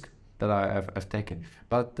a risk that I've taken.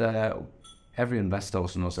 But every investor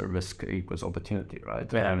also knows that risk equals opportunity,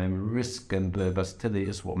 right? Yeah. I mean, risk and versatility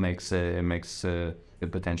is what makes the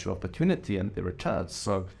potential opportunity and the returns.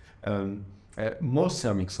 So mostly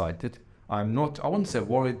I'm excited. I wouldn't say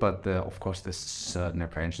worried, but of course there's certain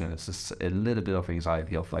apprehension. There's just a little bit of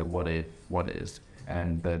anxiety of like what it is.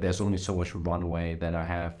 And there's only so much runway that I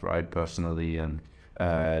have, right, personally, and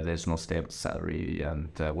there's no stable salary, and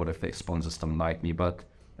what if the sponsors don't like me? But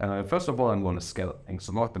first of all, I'm going to scale things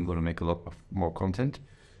a lot. I'm going to make a lot more content.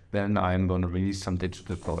 Then I'm going to release some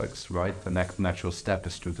digital products, right? The next natural step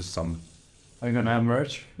is to do some. Are you going to have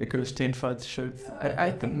merch? Because Steenfeld should.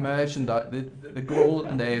 I think merch and the goal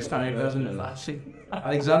and the starting version and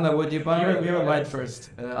Alexander, would you buy it? You were right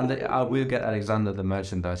first. I will get Alexander the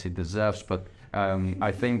merchandise he deserves, but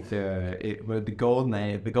I think the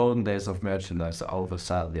golden days of merchandise are over,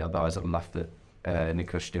 sadly. Otherwise, I'd love the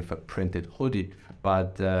Niklas Steenfeld printed hoodie.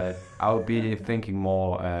 But I'll be thinking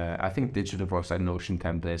more. I think digital products like Notion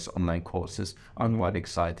templates, online courses are quite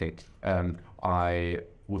exciting. I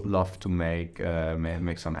would love to make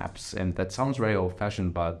some apps, and that sounds very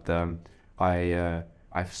old-fashioned, but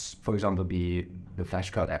I've, for example, the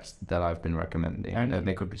flashcard apps that I've been recommending, and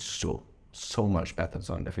they could be so much better.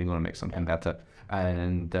 So I'm definitely going to make something better.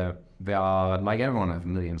 And there are, like everyone, have a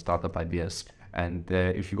million startup ideas. And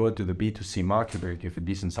if you go to the B2C market where you have a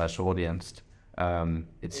decent sized audience,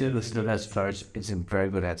 it's a good head start. It's a very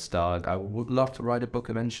good head start. I would love to write a book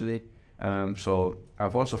eventually. So I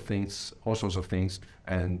have all sorts of things.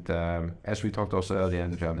 And as we talked also earlier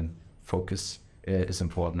in German, focus is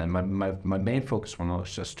important. And my main focus for now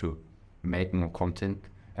is just to make more content,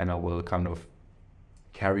 and I will kind of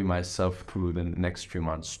carry myself through the next few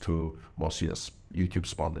months to more serious YouTube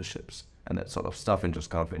sponsorships and that sort of stuff, and just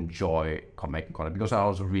kind of enjoy making content, because I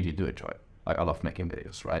also really do enjoy it. Like, I love making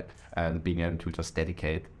videos, right? And being able to just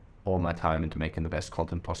dedicate all my time into making the best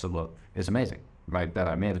content possible is amazing, right? That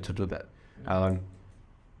I'm able to do that.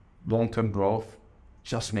 Long-term growth,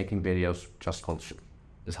 just making videos, just culture,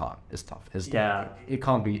 is hard, it's tough. It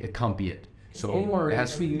can't be it. So Or it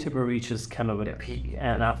has YouTuber reaches kind of a peak,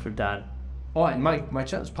 and after that, and my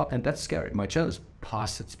channel is and that's scary. My channel is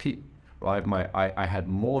past its peak, right? I had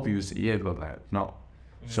more views a year ago than I have now.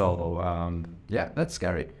 So that's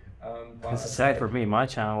scary. it's sad for me. My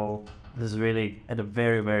channel is really at a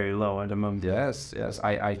very, very low at the moment. Yes,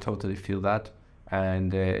 I totally feel that,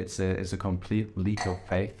 and it's a complete leap of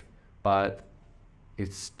faith, but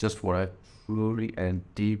it's just what I truly and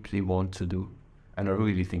deeply want to do, and I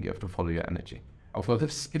really think you have to follow your energy. Although if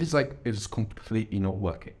it's completely not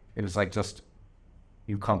working, if it's like just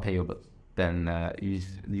you can't pay your bills, then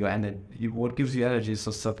what gives you energy is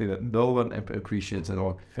just something that no one appreciates at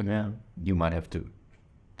all. Yeah. You might have to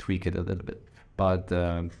tweak it a little bit, but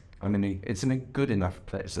I mean, it's in a good enough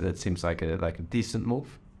place that it seems like a decent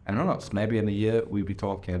move. And who knows, maybe in a year we'll be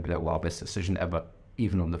talking and be like, wow, best decision ever,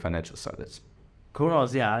 even on the financial side. Who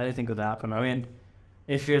knows? Yeah, anything could happen. I mean,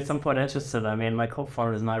 if you're at some point interested, I mean, my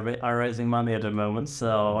co-founders and I are raising money at the moment,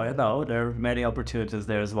 so there are many opportunities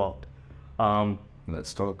there as well.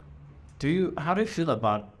 Let's talk. How do you feel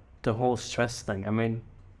about the whole stress thing? I mean,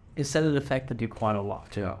 it said it affected you quite a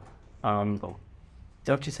lot. Yeah.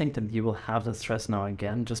 Don't you think that you will have the stress now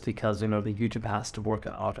again, just because, the YouTube has to work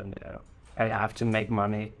out and, I have to make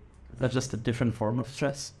money? That's just a different form of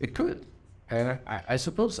stress. It could. I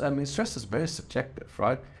suppose, stress is very subjective,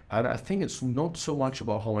 right? And I think it's not so much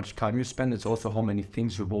about how much time you spend, it's also how many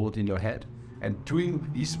things you hold in your head. And doing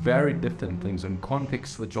these very different things in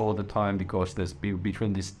context switch all the time, because there's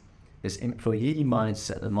between this employee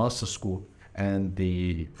mindset at Masterschool and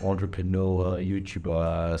the entrepreneur,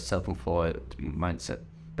 YouTuber, self-employed mindset.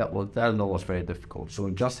 That was very difficult. So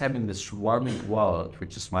just having this swarming world,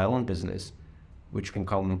 which is my own business, which can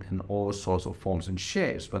come in all sorts of forms and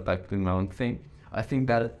shapes, but like doing my own thing, I think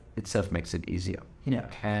that itself makes it easier. Yeah.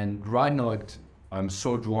 And right now, I'm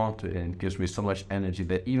so drawn to it, and it gives me so much energy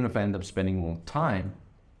that even if I end up spending more time,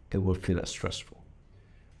 it will feel less stressful.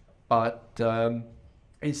 But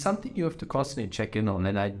it's something you have to constantly check in on,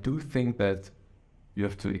 and I do think that you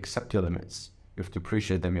have to accept your limits. You have to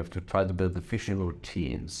appreciate them. You have to try to build efficient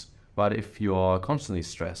routines. But if you are constantly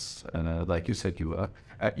stressed, like you said you were,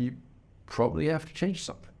 you probably have to change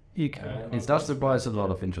something. It does require a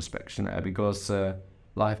lot of introspection, because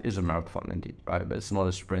life is a marathon indeed, right? But it's not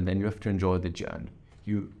a sprint, and you have to enjoy the journey.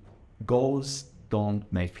 Goals don't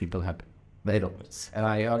make people happy. They don't. And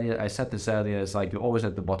I said this earlier, it's like you're always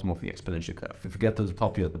at the bottom of the exponential curve. If you get to the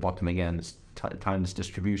top, you're at the bottom again. It's timeless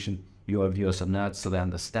distribution. Your viewers are nerds, so they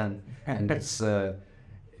understand. And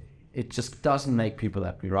it just doesn't make people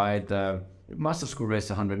happy, right? Masterschool raised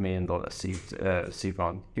 $100 million seed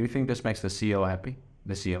round. Do you think this makes the CEO happy?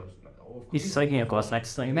 The CEO? He's taking a course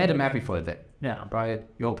next thing. You made him happy for a day. Yeah. Right?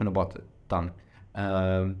 You open a bottle, done.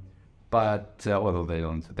 But although they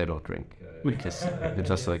don't drink, because it's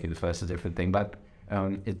just like it first a different thing. But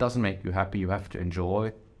it doesn't make you happy. You have to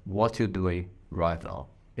enjoy what you're doing right now.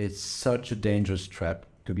 It's such a dangerous trap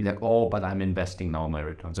to be like, oh, but I'm investing now. My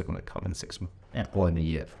returns are going to come in 6 months, or in a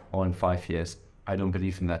year, or in 5 years. I don't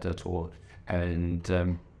believe in that at all.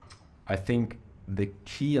 And I think the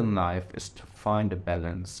key in life is to find a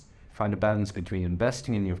balance between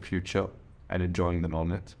investing in your future and enjoying the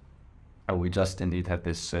moment. And we just indeed had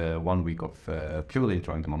this 1 week of purely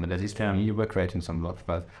enjoying the moment. At least for me, you were creating some love,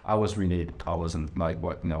 but I wasn't like,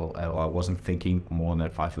 I wasn't thinking more than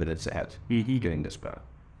 5 minutes ahead getting this better.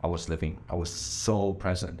 I was living, I was so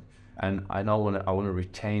present. And I want to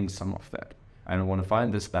retain some of that. And I want to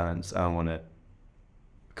find this balance. I want to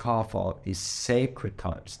carve out these sacred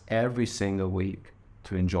times every single week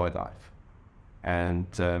to enjoy life.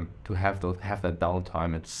 And to have that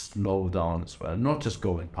downtime and slow down as well. Not just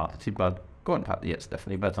go and party, but go and party, yes,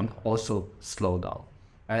 definitely, but also slow down.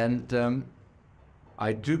 And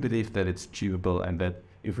I do believe that it's achievable, and that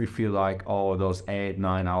if we feel like, oh, those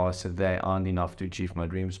 8-9 hours a day aren't enough to achieve my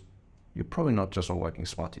dreams, you're probably not just working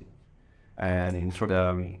smartly. And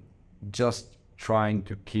just trying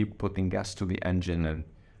to keep putting gas to the engine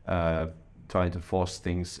and trying to force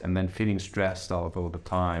things, and then feeling stressed out all the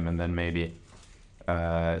time, and then maybe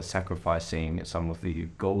sacrificing some of the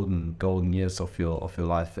golden years of your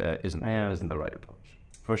life isn't the right approach.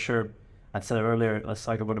 For sure. I said earlier, let's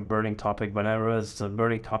talk about a burning topic. Whenever the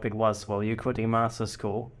burning topic was, well, you quitting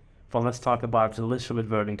Masterschool. Well, let's talk about the literal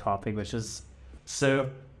burning topic, which is, so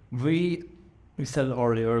we said it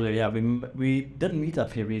already earlier, yeah, we didn't meet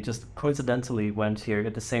up here. We just coincidentally went here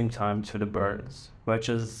at the same time to the Burns, which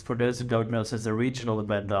is, for those who don't know, is a regional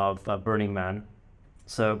event of Burning Man.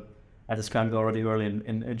 So I described it already earlier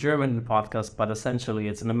in a German podcast, but essentially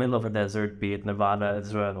it's in the middle of a desert, be it Nevada,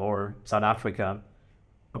 Israel, or South Africa.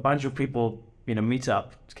 A bunch of people, meet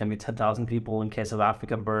up. It can be 10,000 people. In case of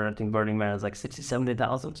AfricaBurn, I think Burning Man is like 60,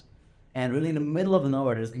 70,000. And really in the middle of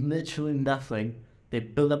nowhere, there's literally nothing. They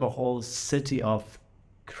build up a whole city of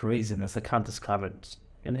craziness. I can't describe it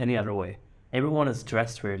in any other way. Everyone is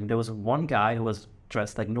dressed weird. And there was one guy who was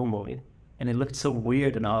dressed like normally, and it looked so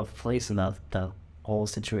weird and out of place in that whole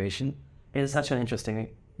situation. It is such an interesting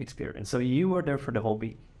experience. So you were there for the whole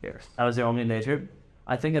week. Yes. I was there only later.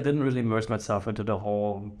 I think I didn't really immerse myself into the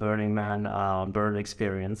whole Burning Man burn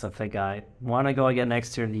experience. I think I want to go again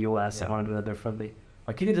next year in the US. Yeah. I want to do that differently.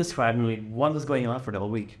 But can you describe me what was going on for the whole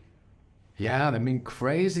week? Yeah,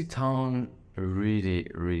 Crazy Town really,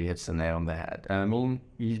 really hits the nail on the head.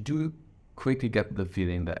 You do quickly get the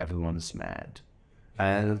feeling that everyone is mad.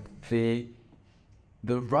 And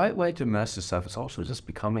the right way to immerse yourself is also just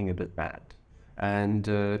becoming a bit mad.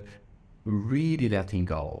 And really letting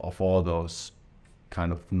go of all those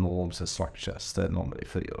kind of norms and structures that normally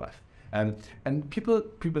fill your life. And people,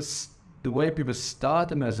 the way people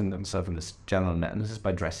start immersing themselves in this general madness is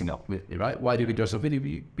by dressing up weirdly, right? Why do we dress up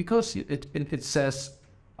weirdly? Because it says,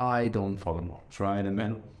 I don't follow norms, right? And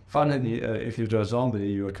then finally, if you're a zombie,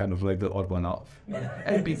 you're kind of like the odd one out.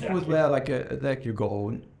 And because we're like you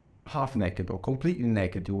go half naked or completely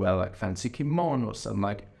naked, you wear like fancy kimonos and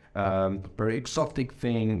like very exotic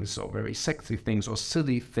things or very sexy things or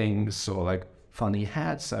silly things or like funny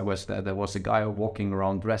hats. I was there. There was a guy walking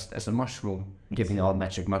around dressed as a mushroom, giving out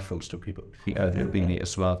magic mushrooms to people. Beanie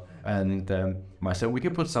as well. And myself, we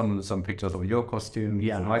can put some pictures of your costume,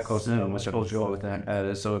 and my costume, which I told you all with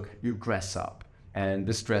that. So you dress up, and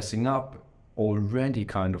this dressing up already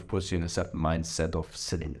kind of puts you in a certain mindset of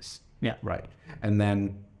silliness. Yeah. Right. And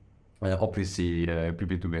then obviously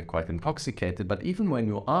people do get quite intoxicated, but even when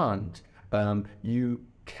you aren't, you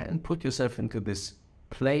can put yourself into this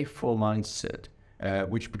playful mindset,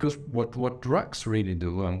 which, because what drugs really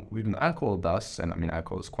do, and even alcohol does, and I mean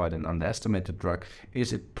alcohol is quite an underestimated drug,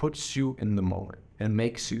 is it puts you in the moment and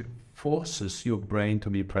forces your brain to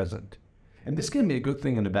be present. And this can be a good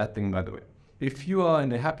thing and a bad thing, by the way. If you are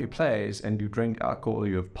in a happy place and you drink alcohol,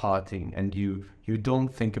 you're partying, and you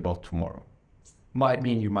don't think about tomorrow, might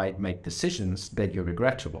mean you might make decisions that you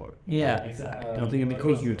regret tomorrow. Yeah, exactly. Don't think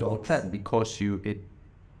because you don't plan, because it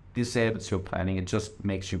disables your planning. It just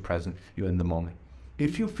makes you present. You're in the moment.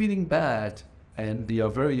 If you're feeling bad and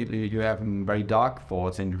you're having very dark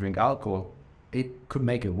thoughts and you drink alcohol, it could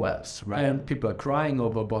make it worse, right? And people are crying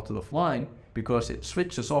over a bottle of wine because it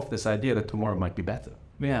switches off this idea that tomorrow might be better.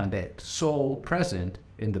 Yeah, and they're so present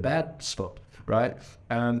in the bad spot, right?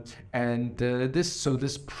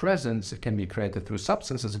 This presence, it can be created through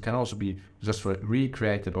substances. It can also be just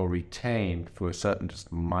recreated or retained through a certain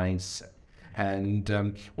just mindset. And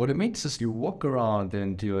what it means is you walk around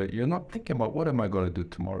and you're not thinking about what am I going to do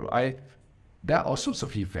tomorrow. There are all sorts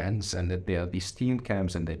of events, and there are these team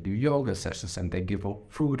camps, and they do yoga sessions, and they give out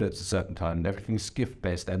food at a certain time. And everything's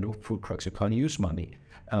gift-based. There are no food trucks. You can't use money.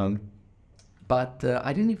 But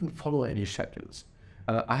I didn't even follow any schedules.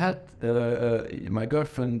 I had my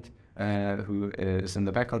girlfriend, who is in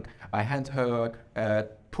the background, I had her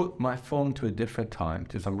put my phone to a different time,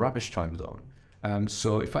 to some rubbish time zone.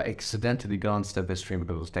 So if I accidentally glanced at the stream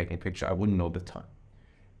because I was taking a picture, I wouldn't know the time.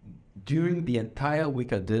 During the entire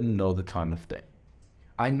week, I didn't know the time of day.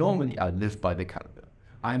 I live by the calendar.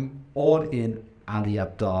 I'm all in Ali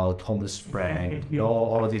Abdal, Thomas Frank,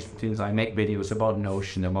 all of these things. I make videos about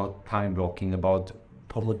Notion, about time blocking, about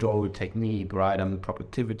Pomodoro technique, right? I'm a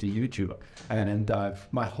productivity YouTuber. And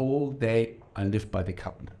my whole day, I live by the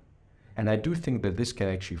calendar. And I do think that this can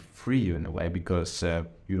actually free you in a way, because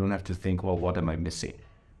you don't have to think, well, what am I missing,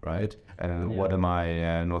 right? What am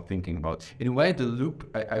I not thinking about? In a way, the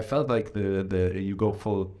loop, I felt like you go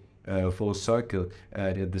full circle,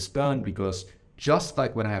 this burn, because just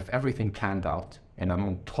like when I have everything planned out and I'm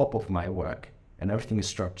on top of my work and everything is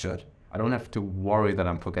structured, I don't have to worry that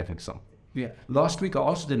I'm forgetting something. Yeah. Last week, I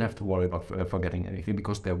also didn't have to worry about forgetting anything,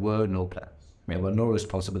 because there were no plans. There were no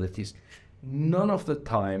responsibilities. None of the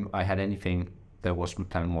time I had anything that was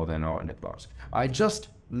planned more than an hour in advance. I just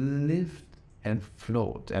lived and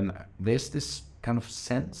flowed. And there's this kind of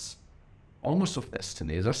sense, almost of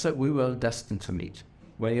destiny. As I said, we were destined to meet.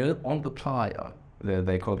 When you're on the playa,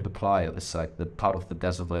 they call it the playa, it's like the part of the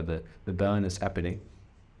desert where the burn is happening.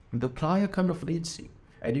 The playa kind of leads you.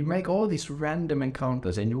 And you make all these random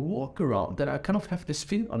encounters and you walk around. Then I kind of have this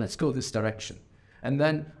feeling, let's go this direction. And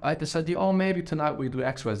then I decided, maybe tonight we do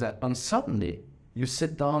X, Y, Z. And suddenly you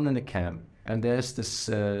sit down in a camp, and there's this,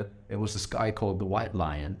 it was this guy called the White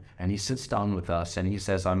Lion, and he sits down with us and he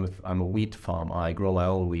says, I'm a wheat farmer. I grow my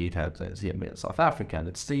own wheat in South Africa, and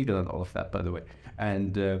it's legal and all of that, by the way.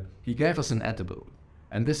 And he gave us an edible,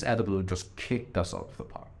 and this edible just kicked us out of the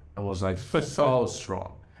park. It was like so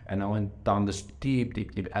strong. And I went down this deep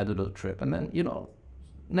edible trip. And then,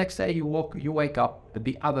 next day you wake up at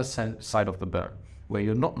the other side of the burn, where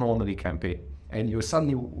you're not normally camping, and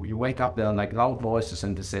you wake up there, like loud voices,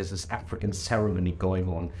 and there's this African ceremony going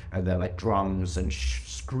on, and there are like drums and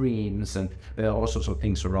screams, and there are all sorts of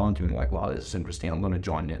things around you, and you're like, wow, this is interesting, I'm going to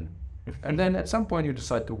join in. And then at some point you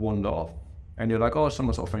decide to wander off, and you're like,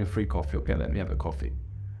 someone's offering free coffee, okay, let me have a coffee.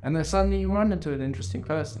 And then suddenly you run into an interesting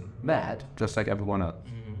person, mad, just like everyone else,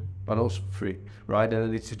 but also free, right? And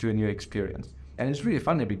it leads you to a new experience. And it's really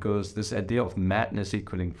funny, because this idea of madness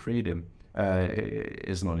equaling freedom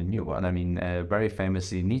is not a new one. I mean, very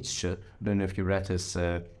famously, Nietzsche, I don't know if you read his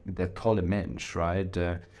Der tolle Mensch, right?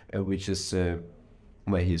 Which is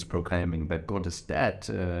where he's proclaiming that God is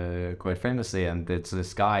dead, quite famously. And it's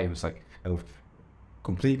this guy who's like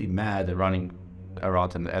completely mad, running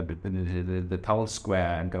around in the town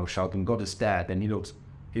square and go shouting, God is dead. And he looks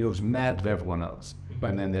mad to everyone else.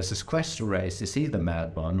 And then there's this question raised, is he the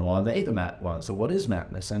mad one, or are they the mad one? So what is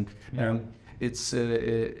madness? And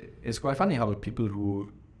it's quite funny how people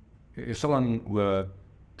who, if someone were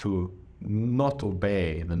to not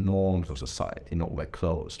obey the norms of society, not wear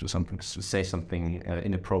clothes, do something, say something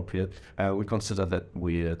inappropriate, we consider that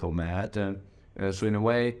weird or mad. So in a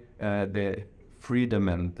way, the freedom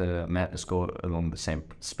and the madness go along the same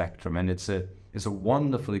spectrum, and it's a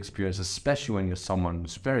wonderful experience, especially when you're someone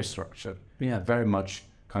who's very structured, very much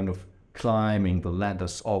kind of climbing the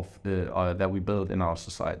ladders of that we build in our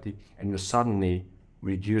society, and you're suddenly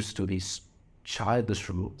reduced to these childish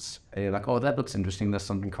rules. You're like, oh, that looks interesting, there's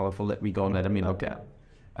something colorful, let me go and let me look at.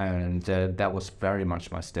 And that was very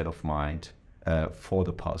much my state of mind for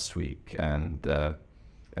the past week. And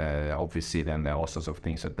obviously then there are all sorts of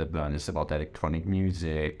things that the Burn is about electronic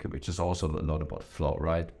music, which is also a lot about flow,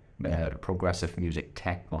 right? Progressive music,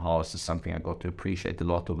 techno house is something I got to appreciate a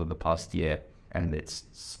lot over the past year, and it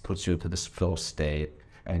puts you into this flow state,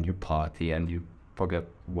 and you party and you forget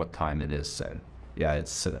what time it is. And yeah,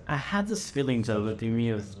 it's I had this feeling though with the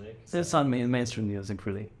music. It's not mainstream music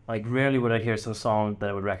really. Like rarely would I hear some song that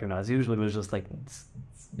I would recognize. Usually it was just like,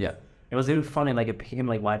 yeah. It was even funny, like it became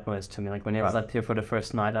like white noise to me. Like when I was up here for the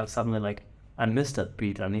first night, I was suddenly like, I missed that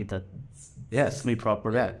beat. I need that sleep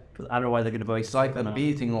proper. Yeah. Because otherwise I get a voice. It's like the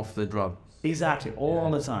beating of the drum. Exactly,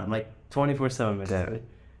 all the time, like 24/7 basically.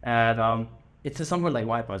 And it's just somewhat like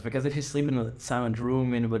white noise, because if you sleep in a silent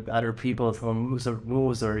room and with other people from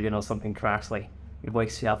moves or you know something cracks, like it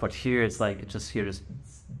wakes you up. But here it's like it just hears.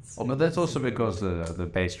 Oh, but that's also because the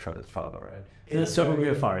bass travels farther, right? It's so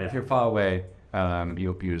real far. If you're far away,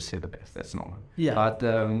 you just hear the bass. That's normal. Yeah. But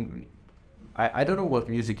I don't know what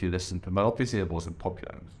music you listen to, but obviously it wasn't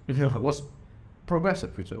popular. It was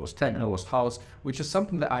progressive, which it was techno, it was house, which is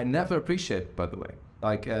something that I never appreciate, by the way.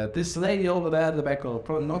 Like this lady over there in the background,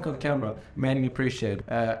 probably not on camera, made me appreciate.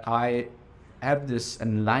 I had this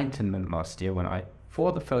enlightenment last year when I,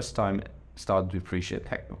 for the first time, started to appreciate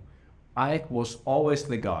techno. I was always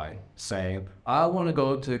the guy saying, I want to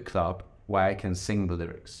go to a club where I can sing the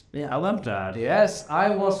lyrics. Yeah, I love that. Yes, I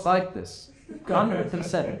was like this.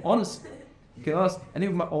 100%, honestly. Because any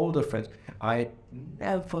of my older friends, I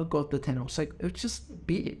never got the techno. I was like, just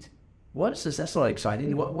beat it. What is this? That's not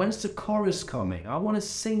exciting. When's the chorus coming? I want to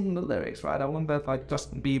sing the lyrics, right? I want that like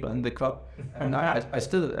Justin Bieber in the club. And I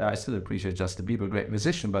still appreciate Justin Bieber, great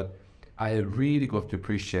musician, but I really got to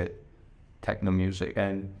appreciate techno music.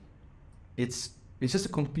 And it's just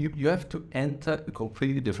you have to enter a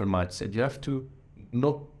completely different mindset. You have to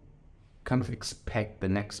not kind of expect the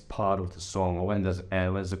next part of the song or when there's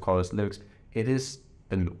the chorus lyrics. It is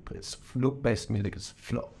the loop. It's loop-based music. It's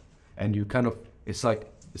flow, and you kind of it's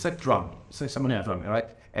like drum. It's like someone else drumming, right?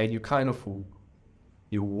 And you're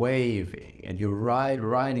waving and you're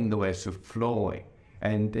riding the waves, you're flowing,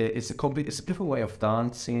 and it's a different way of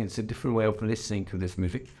dancing. It's a different way of listening to this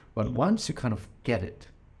music. But once you kind of get it,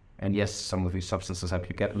 and yes, some of these substances help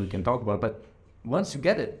you get it, we can talk about it, but once you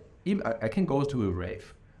get it, even I can go to a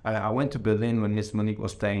rave. I went to Berlin when Miss Monique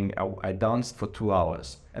was playing. I danced for 2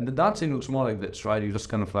 hours. And the dancing looks more like this, right? You're just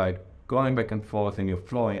kind of like going back and forth and you're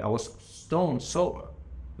flowing. I was stone sober.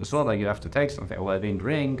 It's not like you have to take something. Well, I didn't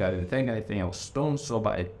drink, I didn't take anything. I was stone sober.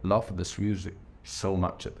 I love this music so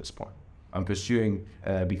much at this point. I'm pursuing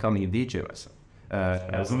becoming a DJ myself.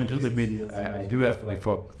 I do have, like,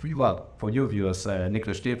 for your viewers,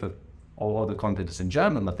 Niklas Stiefer, all the content is in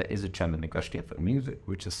German, but there is a channel, Niklas Stiefer Music,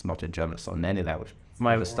 which is not in German, so in any language.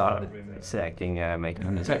 My started acting,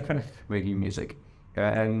 making music,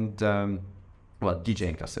 and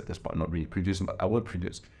DJing class at this point, not really producing, but I will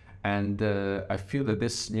produce. And I feel that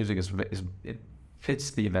this music it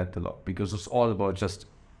fits the event a lot, because it's all about just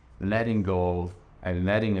letting go and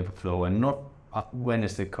letting it flow, and not when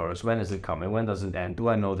is the chorus, when is it coming, when does it end, do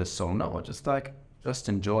I know this song? No, just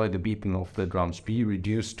enjoy the beating of the drums, be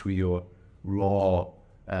reduced to your raw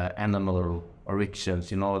animal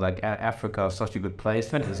origins, like Africa is such a good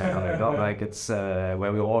place. Like it's where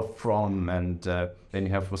we're all from, and then you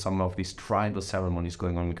have some of these tribal ceremonies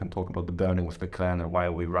going on. We can talk about the burning with the clan and why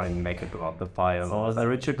are we running naked around the fire. Oh, the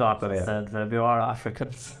Richard Doctor said that we are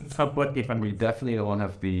Africans. We definitely don't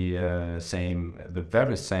have the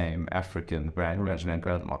very same African grandmother and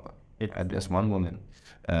grandmother. And there's one woman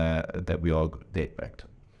that we all date back to.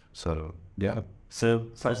 So yeah. So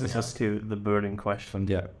just to the burning question.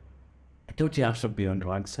 Yeah. Don't you have to be on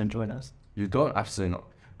drugs and join us? You don't, absolutely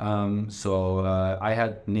not. So I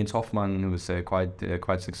had Nils Hoffmann, who was a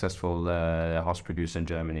quite successful house producer in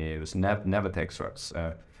Germany. He was never takes drugs.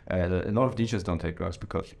 A lot of DJs don't take drugs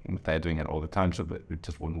because they're doing it all the time, so it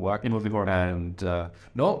just wouldn't work. It would be boring. And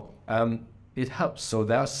it helps. So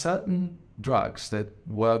there are certain drugs that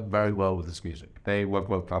work very well with this music. They work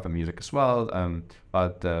well with other music as well,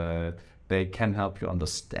 but they can help you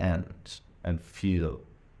understand and feel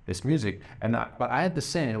this music. But I had the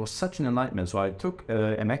same. It was such an enlightenment. So I took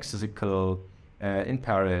an ecstasy pill in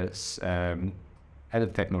Paris at a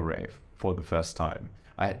techno rave for the first time.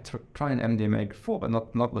 I had tried MDMA before, but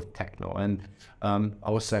not with techno. And I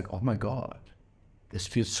was like, oh my God, this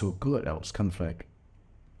feels so good. I was kind of like,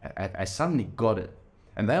 I suddenly got it.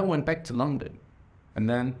 And then I went back to London. And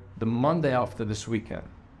then the Monday after this weekend,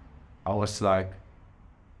 I was like,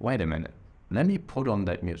 wait a minute, let me put on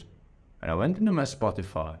that music. And I went into my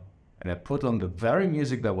Spotify and I put on the very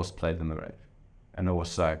music that was played in the rave. And I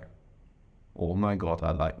was like, oh my God,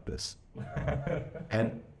 I like this.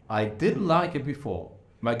 And I didn't like it before.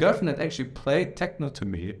 My girlfriend had actually played techno to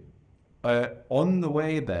me on the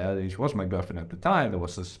way there. She was my girlfriend at the time. There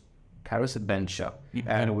was this Paris adventure.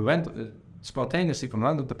 And we went spontaneously from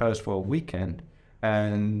London to Paris for a weekend.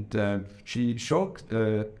 And she showed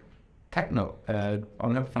techno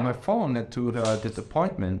on my phone. And to her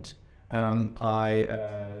disappointment, I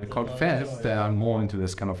confessed that I'm more into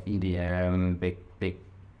this kind of EDM, big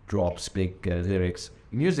drops, big lyrics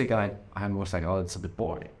music. I was like, oh, it's a bit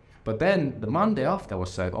boring. But then the Monday after, I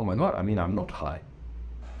was like, oh my God, I mean, I'm not high.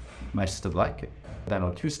 I still like it. Then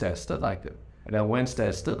on Tuesday, I still liked it. And then Wednesday,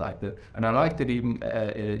 I still liked it. And I liked it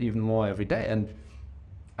even more every day. And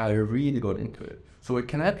I really got into it. So it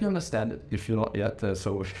can help you understand it if you're not yet.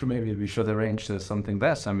 So maybe we should arrange something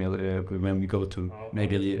there, Samuel, when we go to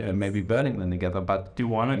maybe Burning Man together. But do you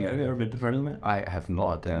want to go to Burning Man? I have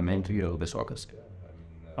not. I'm aiming to go this August.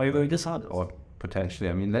 Are you going this August? Or potentially.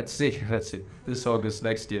 I mean, let's see. This August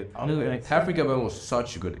next year. AfricaBurn was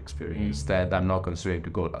such a good experience that I'm not considering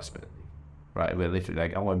to go last minute. Right? We're literally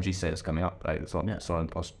like OMG sales coming up. Right? It's not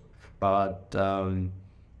impossible. But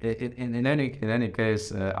in any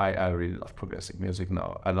case, I really love progressive music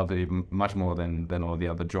now. I love it even much more than all the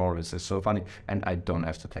other genres. It's so funny, and I don't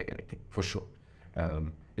have to take anything for sure.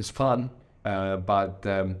 It's fun, but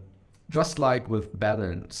just like with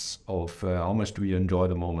balance of how much do we enjoy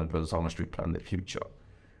the moment versus how much do we plan the future.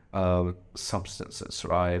 Substances,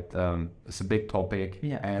 right? It's a big topic,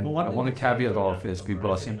 and I want to caveat off is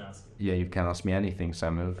people asking, you can ask me anything,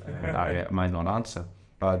 Samuel. I might not answer,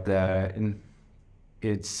 but but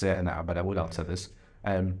I would answer this.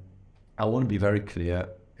 I want to be very clear.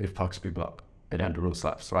 It fucks people up. It rules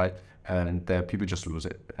lives, right? And people just lose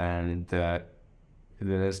it. And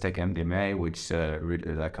let's take MDMA, which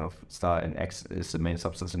really that kind of is the main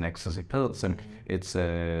substance in ecstasy pills, and it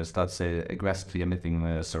starts aggressively emitting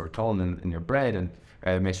serotonin in your brain, and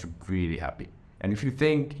it makes you really happy. And if you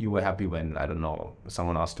think you were happy when, I don't know,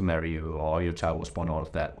 someone asked to marry you or your child was born, all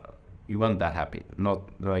of that, well, you weren't that happy. Not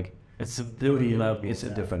like it's a duty level. It's a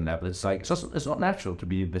different level. It's like it's not natural to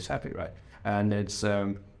be this happy, right? And it's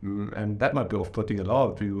and that might be off-putting a lot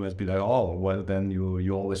of people as be like, oh, well, then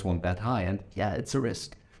you always want that high, and yeah, it's a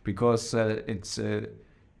risk because it's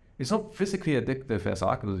not physically addictive as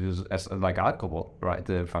alcohol is, as like alcohol, right?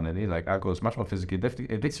 Funnily, like alcohol is much more physically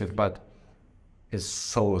addictive, but it's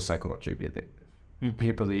so psychologically addictive.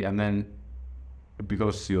 People, and then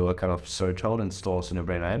because your kind of serotonin stores in the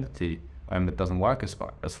brain are empty, it doesn't work as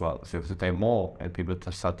well. So you have to take more, and people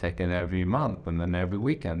start taking every month and then every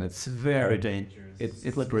weekend. It's very dangerous. It's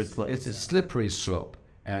a slippery slope.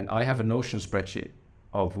 And I have a Notion spreadsheet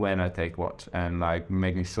of when I take what, and like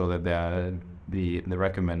making sure that there are the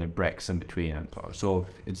recommended breaks in between. And so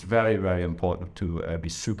it's very, very important to be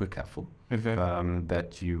super careful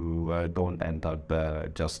that you don't end up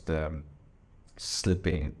just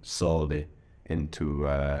slipping slowly into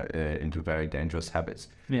very dangerous habits.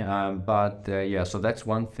 So that's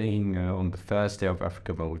one thing. On the first day of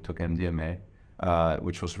AfricaBurn, we took MDMA,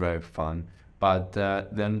 which was very fun. But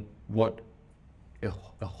then what a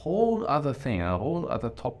whole other thing, a whole other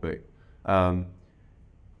topic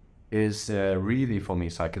is really for me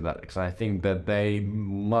psychedelics. I think that they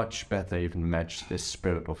much better even match the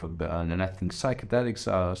spirit of a burn. And I think psychedelics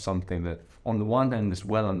are something that on the one hand is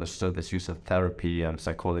well understood as use of therapy, and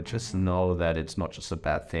psychologists know that it's not just a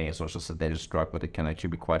bad thing, it's not just a dangerous drug, but it can actually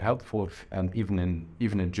be quite helpful. And even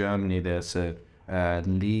in Germany, there's a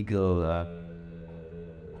legal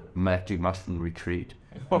magic mushroom retreat.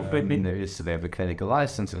 They have a clinical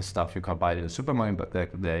license and stuff. You can't buy it in the supermarket, but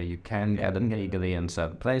there you can get it legally in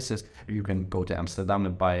certain places. You can go to Amsterdam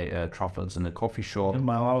and buy truffles in a coffee shop.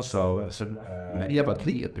 But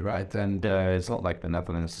legally, right? And it's not like the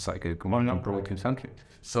Netherlands. It's like a broken country.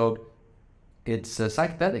 So it's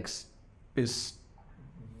psychedelics is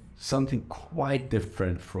something quite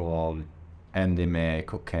different from MDMA,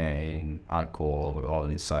 cocaine, alcohol, all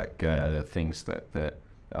these like things that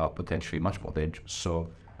are potentially much more dangerous. So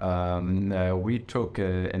we took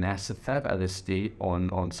an acid therapy LSD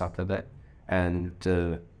on Saturday, And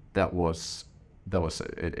that was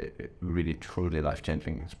a really truly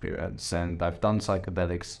life-changing experience. And I've done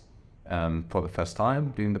psychedelics for the first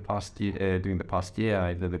time during the past year.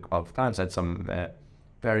 I did it a couple of times. I had some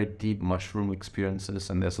very deep mushroom experiences,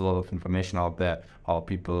 and there's a lot of information out there how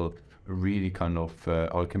people really kind of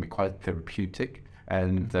or it can be quite therapeutic.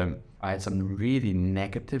 And I had some really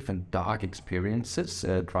negative and dark experiences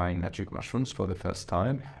trying magic mushrooms for the first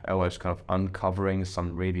time. I was kind of uncovering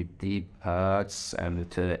some really deep hurts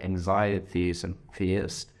and anxieties and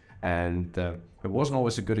fears. And it wasn't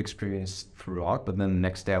always a good experience throughout, but then the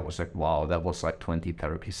next day I was like, wow, that was like 20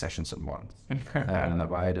 therapy sessions at once. And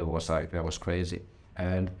it was like, that was crazy.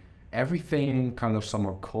 And everything kind of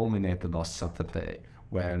somewhat culminated last Saturday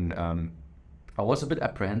when I was a bit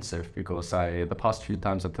apprehensive because the past few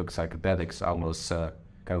times I took psychedelics, I was kind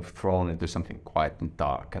of thrown into something quite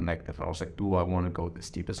dark and negative. I was like, do I want to go this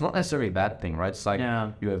deep? It's not necessarily a bad thing, right? It's like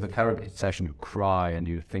you have a therapy session, you cry and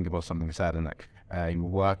you think about something sad, and like you're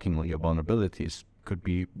working on your vulnerabilities. Could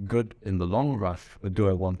be good in the long run, but do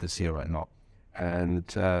I want this here right now? And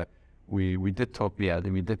we did take the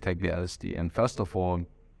LSD, and first of all,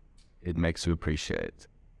 it makes you appreciate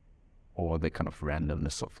or the kind of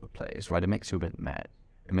randomness of the place, right? It makes you a bit mad.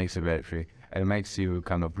 It makes you very free. And it makes you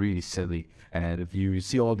kind of really silly. And if you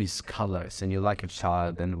see all these colors and you're like a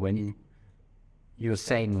child, and when you're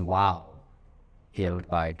saying wow here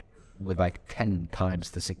with like 10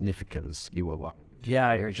 times the significance you were like.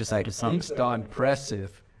 Yeah, you're just like things are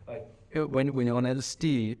impressive. Like when you're on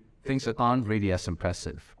LSD, things that aren't really as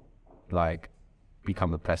impressive like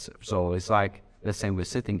become impressive. So it's like, let's say we're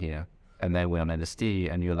sitting here and then we're on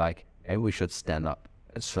LSD and you're like, hey, we should stand up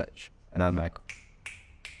and stretch. And I'm like,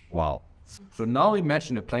 wow. So now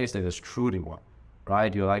imagine a place that is truly one,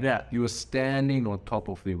 right? You're like, we're standing on top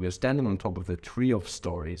of the tree of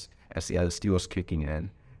stories as the LSD was kicking in.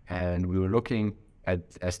 And we were looking at,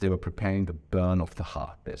 as they were preparing the burn of the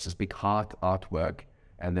heart. There's this big heart artwork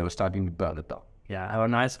and they were starting to burn it down. Yeah, I have a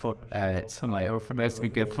nice photo.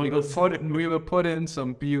 We were put in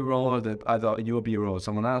some B-roll that I thought your B-roll,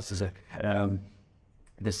 someone else's.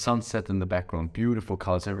 The sunset in the background, beautiful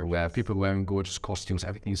colors everywhere, people wearing gorgeous costumes,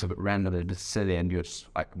 everything's a bit random, a bit silly, and you're just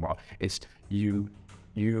like, wow, it's the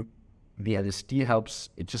LSD helps,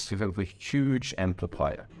 it just develops a huge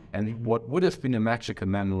amplifier. And what would have been a magical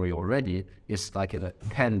memory already is like a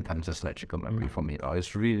 10 times as magical memory for me.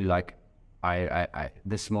 It's really like,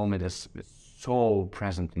 this moment is so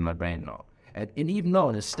present in my brain now. And even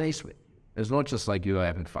though it stays with you, it's not just like you're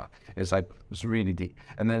having fun. It's like, it's really deep.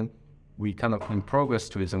 And then we kind of in progress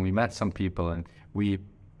to it, and we met some people, and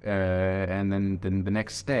and then the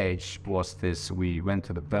next stage was this. We went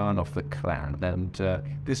to the burn of the clan, and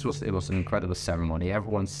it was an incredible ceremony.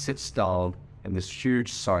 Everyone sits down in this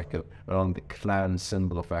huge circle around the clan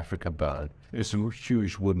symbol of AfricaBurn. It's a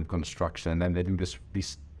huge wooden construction, and then they do this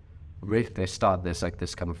riff. They start this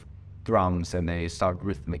kind of drums, and they start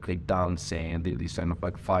rhythmically dancing, and these kind of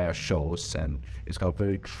like fire shows, and it's kind of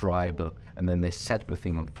very tribal. And then they set the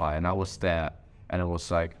thing on fire, and I was there, and I was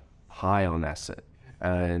like high on acid,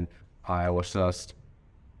 and I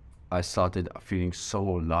started feeling so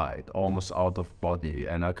light, almost out of body,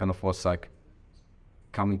 and I kind of was like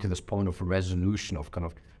coming to this point of resolution of kind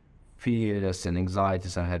of fears and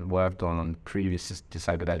anxieties I had worked on previous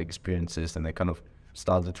psychedelic experiences, and they kind of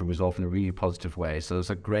started to resolve in a really positive way. So it was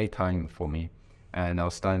a great time for me, and I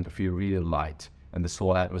was starting to feel really light, and this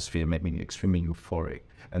whole atmosphere made me extremely euphoric.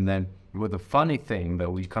 And then with the funny thing that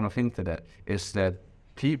we kind of hinted at is that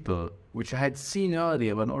people, which I had seen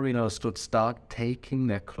earlier but not really understood, start taking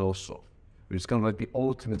their clothes off. It's kind of like the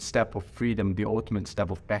ultimate step of freedom, the ultimate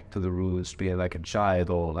step of back to the roots, be it like a child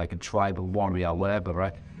or like a tribal warrior, whatever,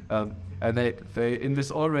 right? And they in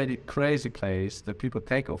this already crazy place, the people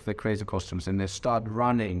take off their crazy costumes and they start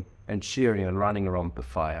running and cheering and running around the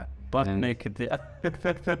fire. But naked,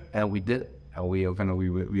 and we did, and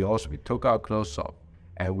we took our clothes off,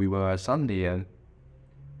 and we were suddenly, and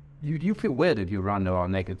you feel weird if you run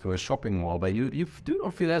around naked through a shopping mall, but you do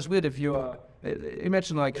not feel as weird if you are.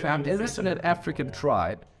 Imagine like there's an African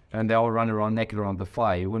tribe, and they all run around naked around the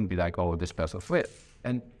fire. You wouldn't be like, oh, this person's weird.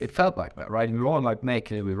 And it felt like that, right? We were all like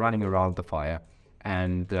naked, we were running around the fire,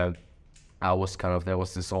 and there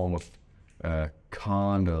was this almost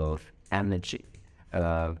carnal energy,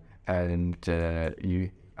 I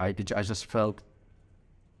just felt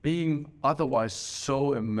being otherwise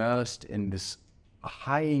so immersed in this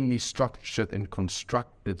highly structured and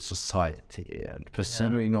constructed society, and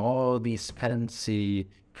pursuing all these fancy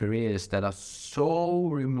careers that are so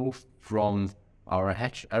removed from our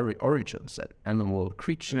origins as animal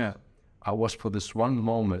creatures. I was for this one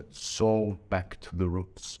moment so back to the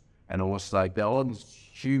roots, And it was like there are all these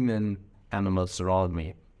human animals around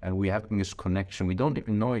me, and we're having this connection. We don't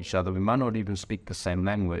even know each other. We might not even speak the same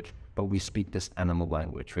language, but we speak this animal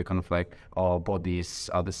language. We're kind of like, our bodies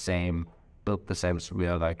are the same, built the same, so we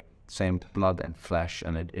are like same blood and flesh,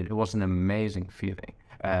 and it was an amazing feeling.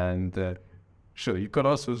 And sure, you could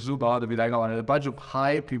also zoom out and be like, oh, and a bunch of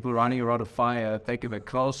high people running around a fire, taking their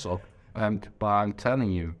clothes off. But I'm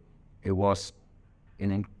telling you, it was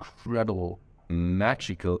an incredible,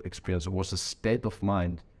 magical experience. It was a state of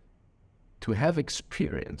mind. To have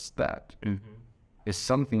experienced that is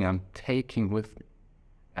something I'm taking with me.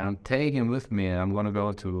 And I'm taking with me, and I'm going to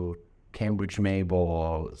go to Cambridge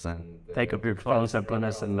Mayballs and take up your clothes and put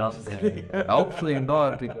us in nothing. Hopefully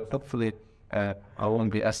not, because hopefully I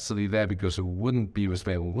won't be actually there, because it wouldn't be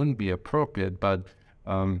respectful, it wouldn't be appropriate. But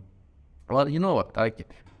well, you know what? Like,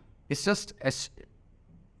 it's just as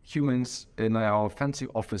humans in our fancy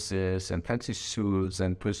offices and fancy suits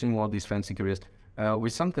and pursuing all these fancy careers, we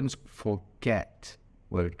sometimes forget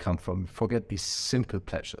where it comes from. Forget these simple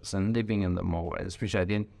pleasures and living in the moment, which I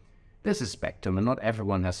didn't. There's a spectrum, and not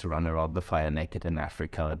everyone has to run around the fire naked in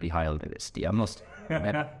Africa and be high on LSD. I'm not.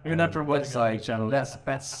 You're not from one side, channel. That's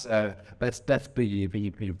the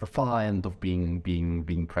refined of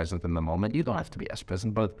being present in the moment. You don't have to be as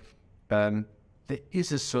present, but there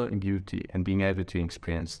is a certain beauty in being able to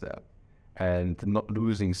experience that, and not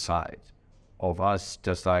losing sight of us.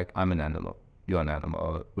 Just like, I'm an animal, you're an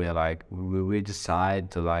animal. We're like, we decide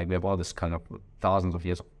to, like, we have all this kind of thousands of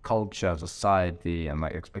years of culture, society, and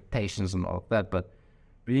like expectations and all of that, but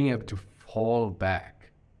being able to fall back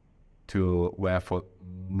to where for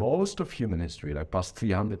most of human history, like past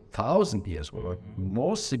 300,000 years, what we've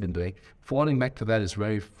mostly been doing, falling back to that is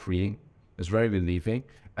very freeing, it's very relieving,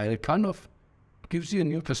 and it kind of gives you a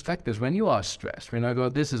new perspective when you are stressed. When I go,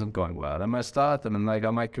 this isn't going well, and I start and like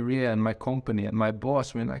my career and my company and my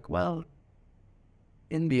boss, we're like, well,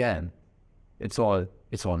 in the end, it's all a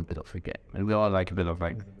bit of a game, and we all like a bit of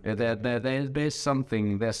like there's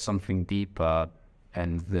something deeper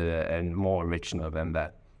and more original than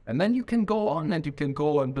that. And then you can go on and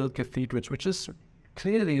build cathedrals, which is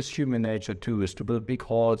clearly is human nature too, is to build big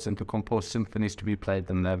halls and to compose symphonies to be played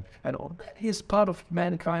in them, and all that is part of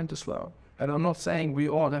mankind as well. And I'm not saying we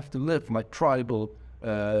all have to live like tribal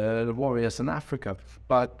warriors in Africa,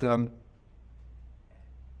 but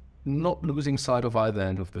not losing sight of either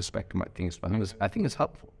end of the spectrum, I think it's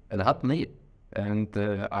helpful, and it helped me. And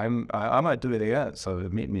I might do it again. So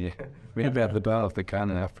meet me at the bar of the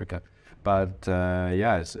can in Africa. But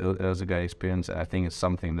yeah, it was a great experience. I think it's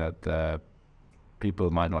something that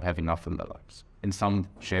people might not have enough in their lives, in some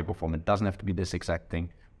shape or form. It doesn't have to be this exact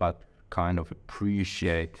thing, but kind of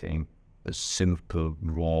appreciating the simple,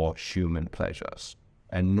 raw human pleasures,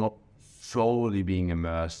 and not solely being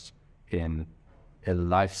immersed in a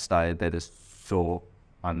lifestyle that is so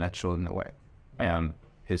unnatural in a way.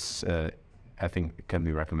 I think it can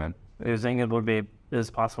be recommended. You think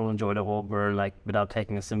it's possible to enjoy the whole burn like without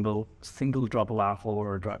taking a single drop of alcohol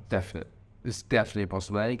or a drug? Definitely. It's definitely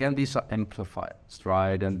possible. And again, these are amplifiers,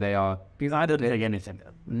 right? And they are... Because I didn't take anything.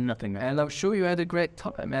 Nothing. And I'm sure you had a great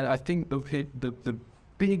time. And I think the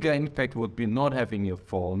bigger impact would be not having a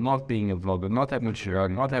fall, not being a vlogger, not having to share,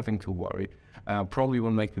 not having to worry. Probably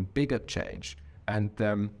will make a bigger change.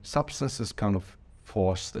 And substances kind of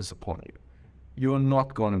force this upon you. You're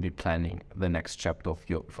not going to be planning the next chapter of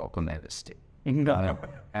your vlog on LSD. And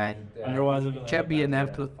can be an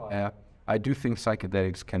amplifier. I do think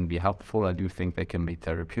psychedelics can be helpful. I do think they can be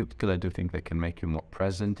therapeutic. I do think they can make you more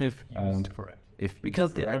present.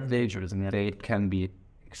 Because they are dangerous, and they can be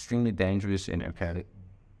extremely dangerous in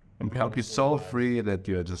help you so free that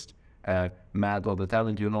you're just mad all the time,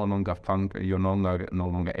 and you're no longer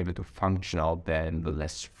able to function out there in the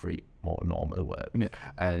less free, more normal world. Yeah.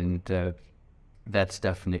 And that's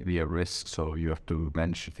definitely a risk, so you have to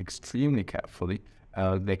manage it extremely carefully.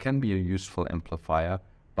 They can be a useful amplifier,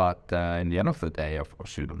 but in the end of the day, of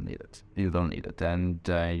course, you don't need it. You don't need it, and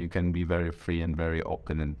you can be very free and very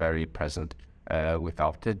open and very present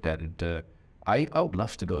without it. And I would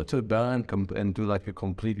love to go to a burn and do like a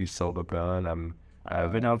completely sober burn.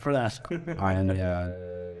 I've been out for that.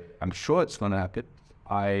 I'm sure it's gonna happen.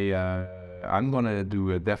 I'm gonna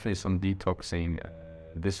do definitely some detoxing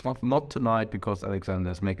this month, not tonight because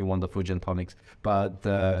Alexander's making wonderful gin tonics, but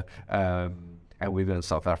and we're in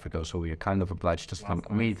South Africa, so we are kind of obliged to some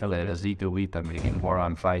meat, eat a wheat, and making more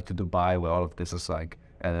on flight to Dubai, where all of this is like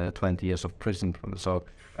 20 years of prison. So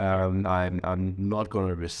I'm not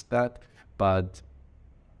gonna risk that, but.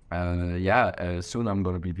 Soon I'm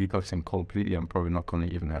going to be detoxing completely. I'm probably not going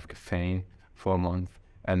to even have caffeine for a month.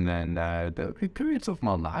 And then there'll be periods of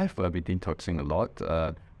my life where I'll be detoxing a lot.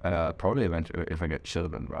 Probably eventually if I get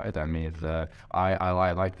children, right? I mean,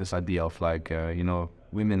 I like this idea of like, you know,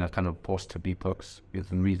 women are kind of forced to be cooks.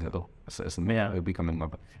 It's reasonable. As becoming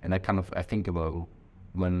mother. And I think about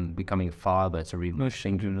when becoming a father, it's a real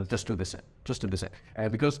thing to just do this,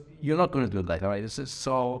 because you're not going to do it later, right? It's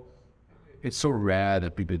so rare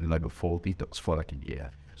that people do like a full detox for like a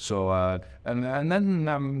year. So and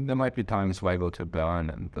then there might be times where I go to burn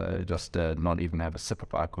and just not even have a sip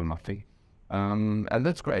of alcohol, nothing. And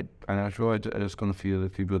that's great. And I'm sure it's going to feel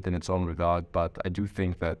good in its own regard. But I do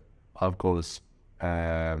think that alcohol is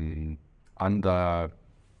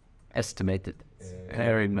underestimated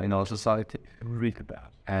in our society. Really bad.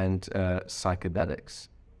 And psychedelics,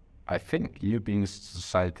 I think you being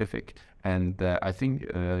scientific, and I think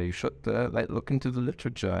you should look into the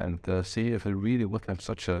literature and see if it really would have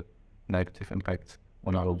such a negative impact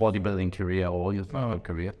on our bodybuilding career or your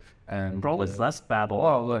career. And probably it's less bad.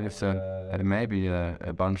 Well, it's maybe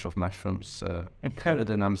a bunch of mushrooms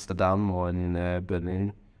in Amsterdam or in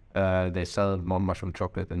Berlin. They sell more mushroom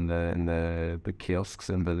chocolate in the kiosks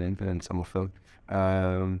in Berlin, and some of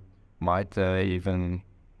them might even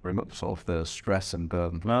remove some of the stress and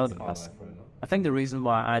burden. Well, I think the reason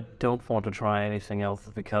why I don't want to try anything else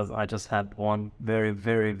is because I just had one very,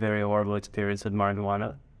 very, very horrible experience with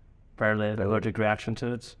marijuana. Apparently, an allergic reaction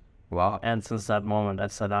to it. Wow. And since that moment, I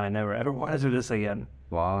said I never ever want to do this again.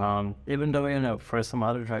 Wow. Even though, you know, for some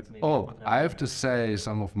other drugs. I have to say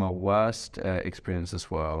some of my worst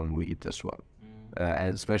experiences were on weed as well,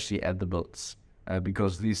 and especially edibles,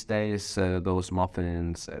 because these days those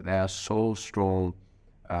muffins, they are so strong,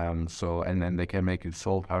 and then they can make you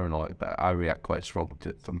so paranoid that I react quite strongly to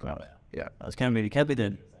it sometimes. Yeah. It can't be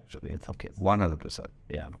dangerous, actually. It's okay. 100%.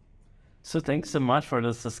 Yeah. So thanks so much for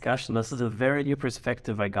this discussion. This is a very new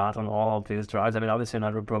perspective I got on all of these drugs. I mean, obviously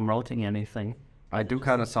not promoting anything. I do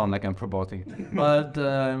kind of sound like I'm promoting, but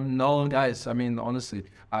no, guys. I mean, honestly,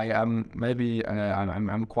 I am maybe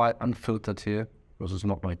I'm quite unfiltered here because it's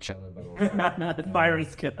not my channel.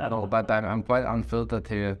 Virus kid. No, but I'm quite unfiltered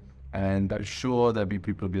here, and I'm sure there'll be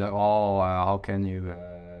people be like, oh, how can you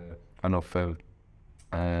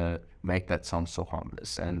make that sound so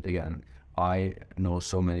harmless? And again, I know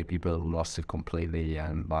so many people who lost it completely,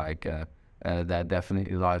 and like their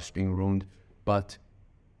definitely lives being ruined. But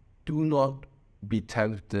do not be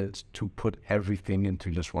tempted to put everything into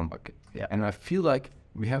just one bucket. Yeah. And I feel like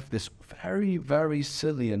we have this very, very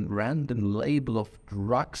silly and random label of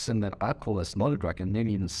drugs, and then alcohol as not a drug, and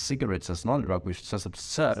maybe even cigarettes as not a drug, which is just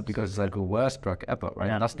absurd because it's like the worst drug ever, right?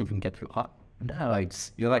 Yeah. It doesn't even get you high. No, Like,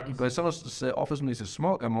 you're like, when someone offers me to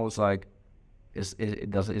smoke, I'm always like, is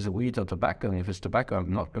it weed or tobacco? And if it's tobacco,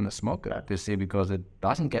 I'm not going to smoke it, you see, because it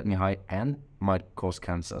doesn't get me high and might cause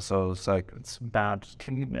cancer. So it's like, it's bad.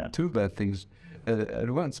 two bad things at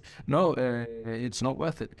once. No, it's not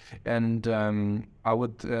worth it. And I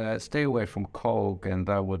would stay away from coke, and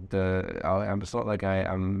I would. It's not like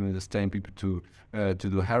I'm staying people to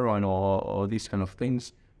do heroin or these kind of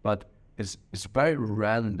things, but it's very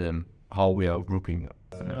random how we are grouping them.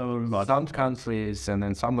 Some countries, and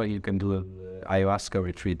then somewhere you can do an ayahuasca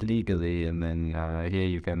retreat legally, and then here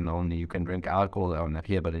you can drink alcohol, or not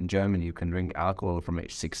here, but in Germany you can drink alcohol from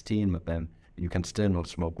age 16, but then you can still not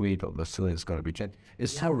smoke weed, or the still is going to be changed.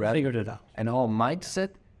 It's so random. Figured it out. And our mindset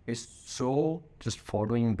is so just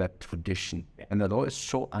following that tradition, and that all is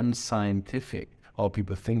so unscientific how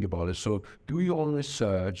people think about it. So do your own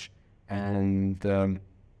research, and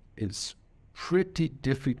it's pretty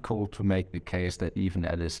difficult to make the case that even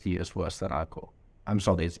LSD is worse than alcohol. I'm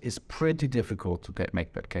sorry, it's pretty difficult to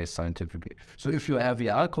make that case scientifically. So if you're a heavy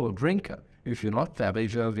alcohol drinker, if you're not heavy,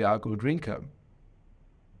 if you're a heavy alcohol drinker,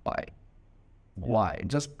 why? Why?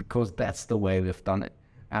 Just because that's the way we've done it.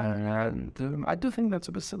 And I do think that's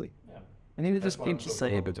a bit silly. Yeah. And even just people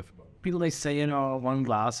say a bit of... People, they say, you know, one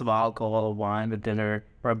glass of alcohol or wine at dinner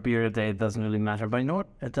or a beer a day doesn't really matter. But you know what?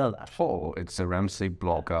 It does that. Oh, it's a Ramsey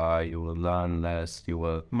blocker. You will learn less. You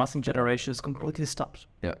will... Muscle generation is completely stopped.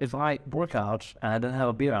 Yeah. If I work out and I don't have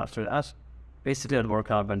a beer after that, basically that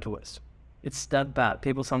workout went to waste. It's that bad.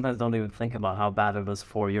 People sometimes don't even think about how bad it is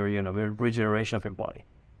for your, you know, regeneration of your body.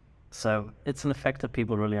 So it's an effect that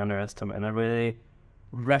people really underestimate. And I really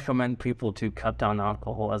recommend people to cut down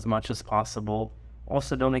alcohol as much as possible.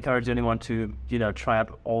 Also, don't encourage anyone to, you know, try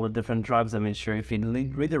out all the different drugs. I mean, sure, if you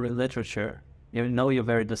read the literature, you know you're a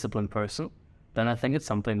very disciplined person, then I think it's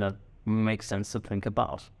something that makes sense to think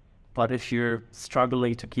about. But if you're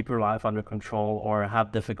struggling to keep your life under control or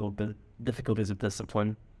have difficulties with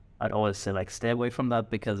discipline, I'd always say, like, stay away from that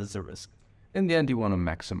because it's a risk. In the end, you want to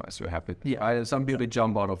maximize your habit. Yeah. Some people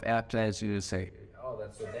jump out of airplanes, you say, oh,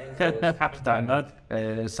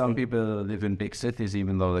 Some people live in big cities,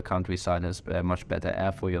 even though the countryside has much better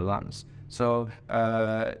air for your lungs. So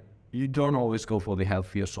you don't always go for the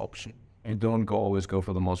healthiest option. You don't always go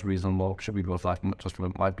for the most reasonable option because life just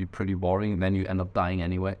might be pretty boring, and then you end up dying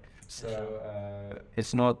anyway. So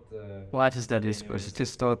it's not life is deadly. It's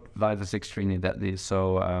just not life is extremely deadly.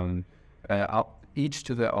 So each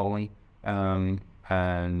to their own, and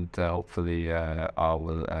hopefully I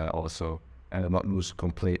will also not lose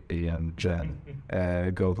completely and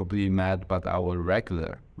go completely mad, but I will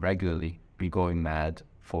regularly be going mad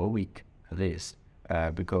for a week at least.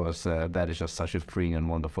 Because that is just such a freeing and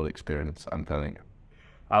wonderful experience, I'm telling you.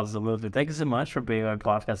 Absolutely. Thank you so much for being on the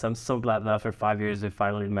podcast. I'm so glad that after 5 years we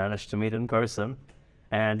finally managed to meet in person.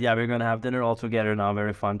 And yeah, we're going to have dinner all together now.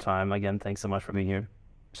 Very fun time. Again, thanks so much for being here.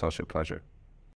 Such a pleasure.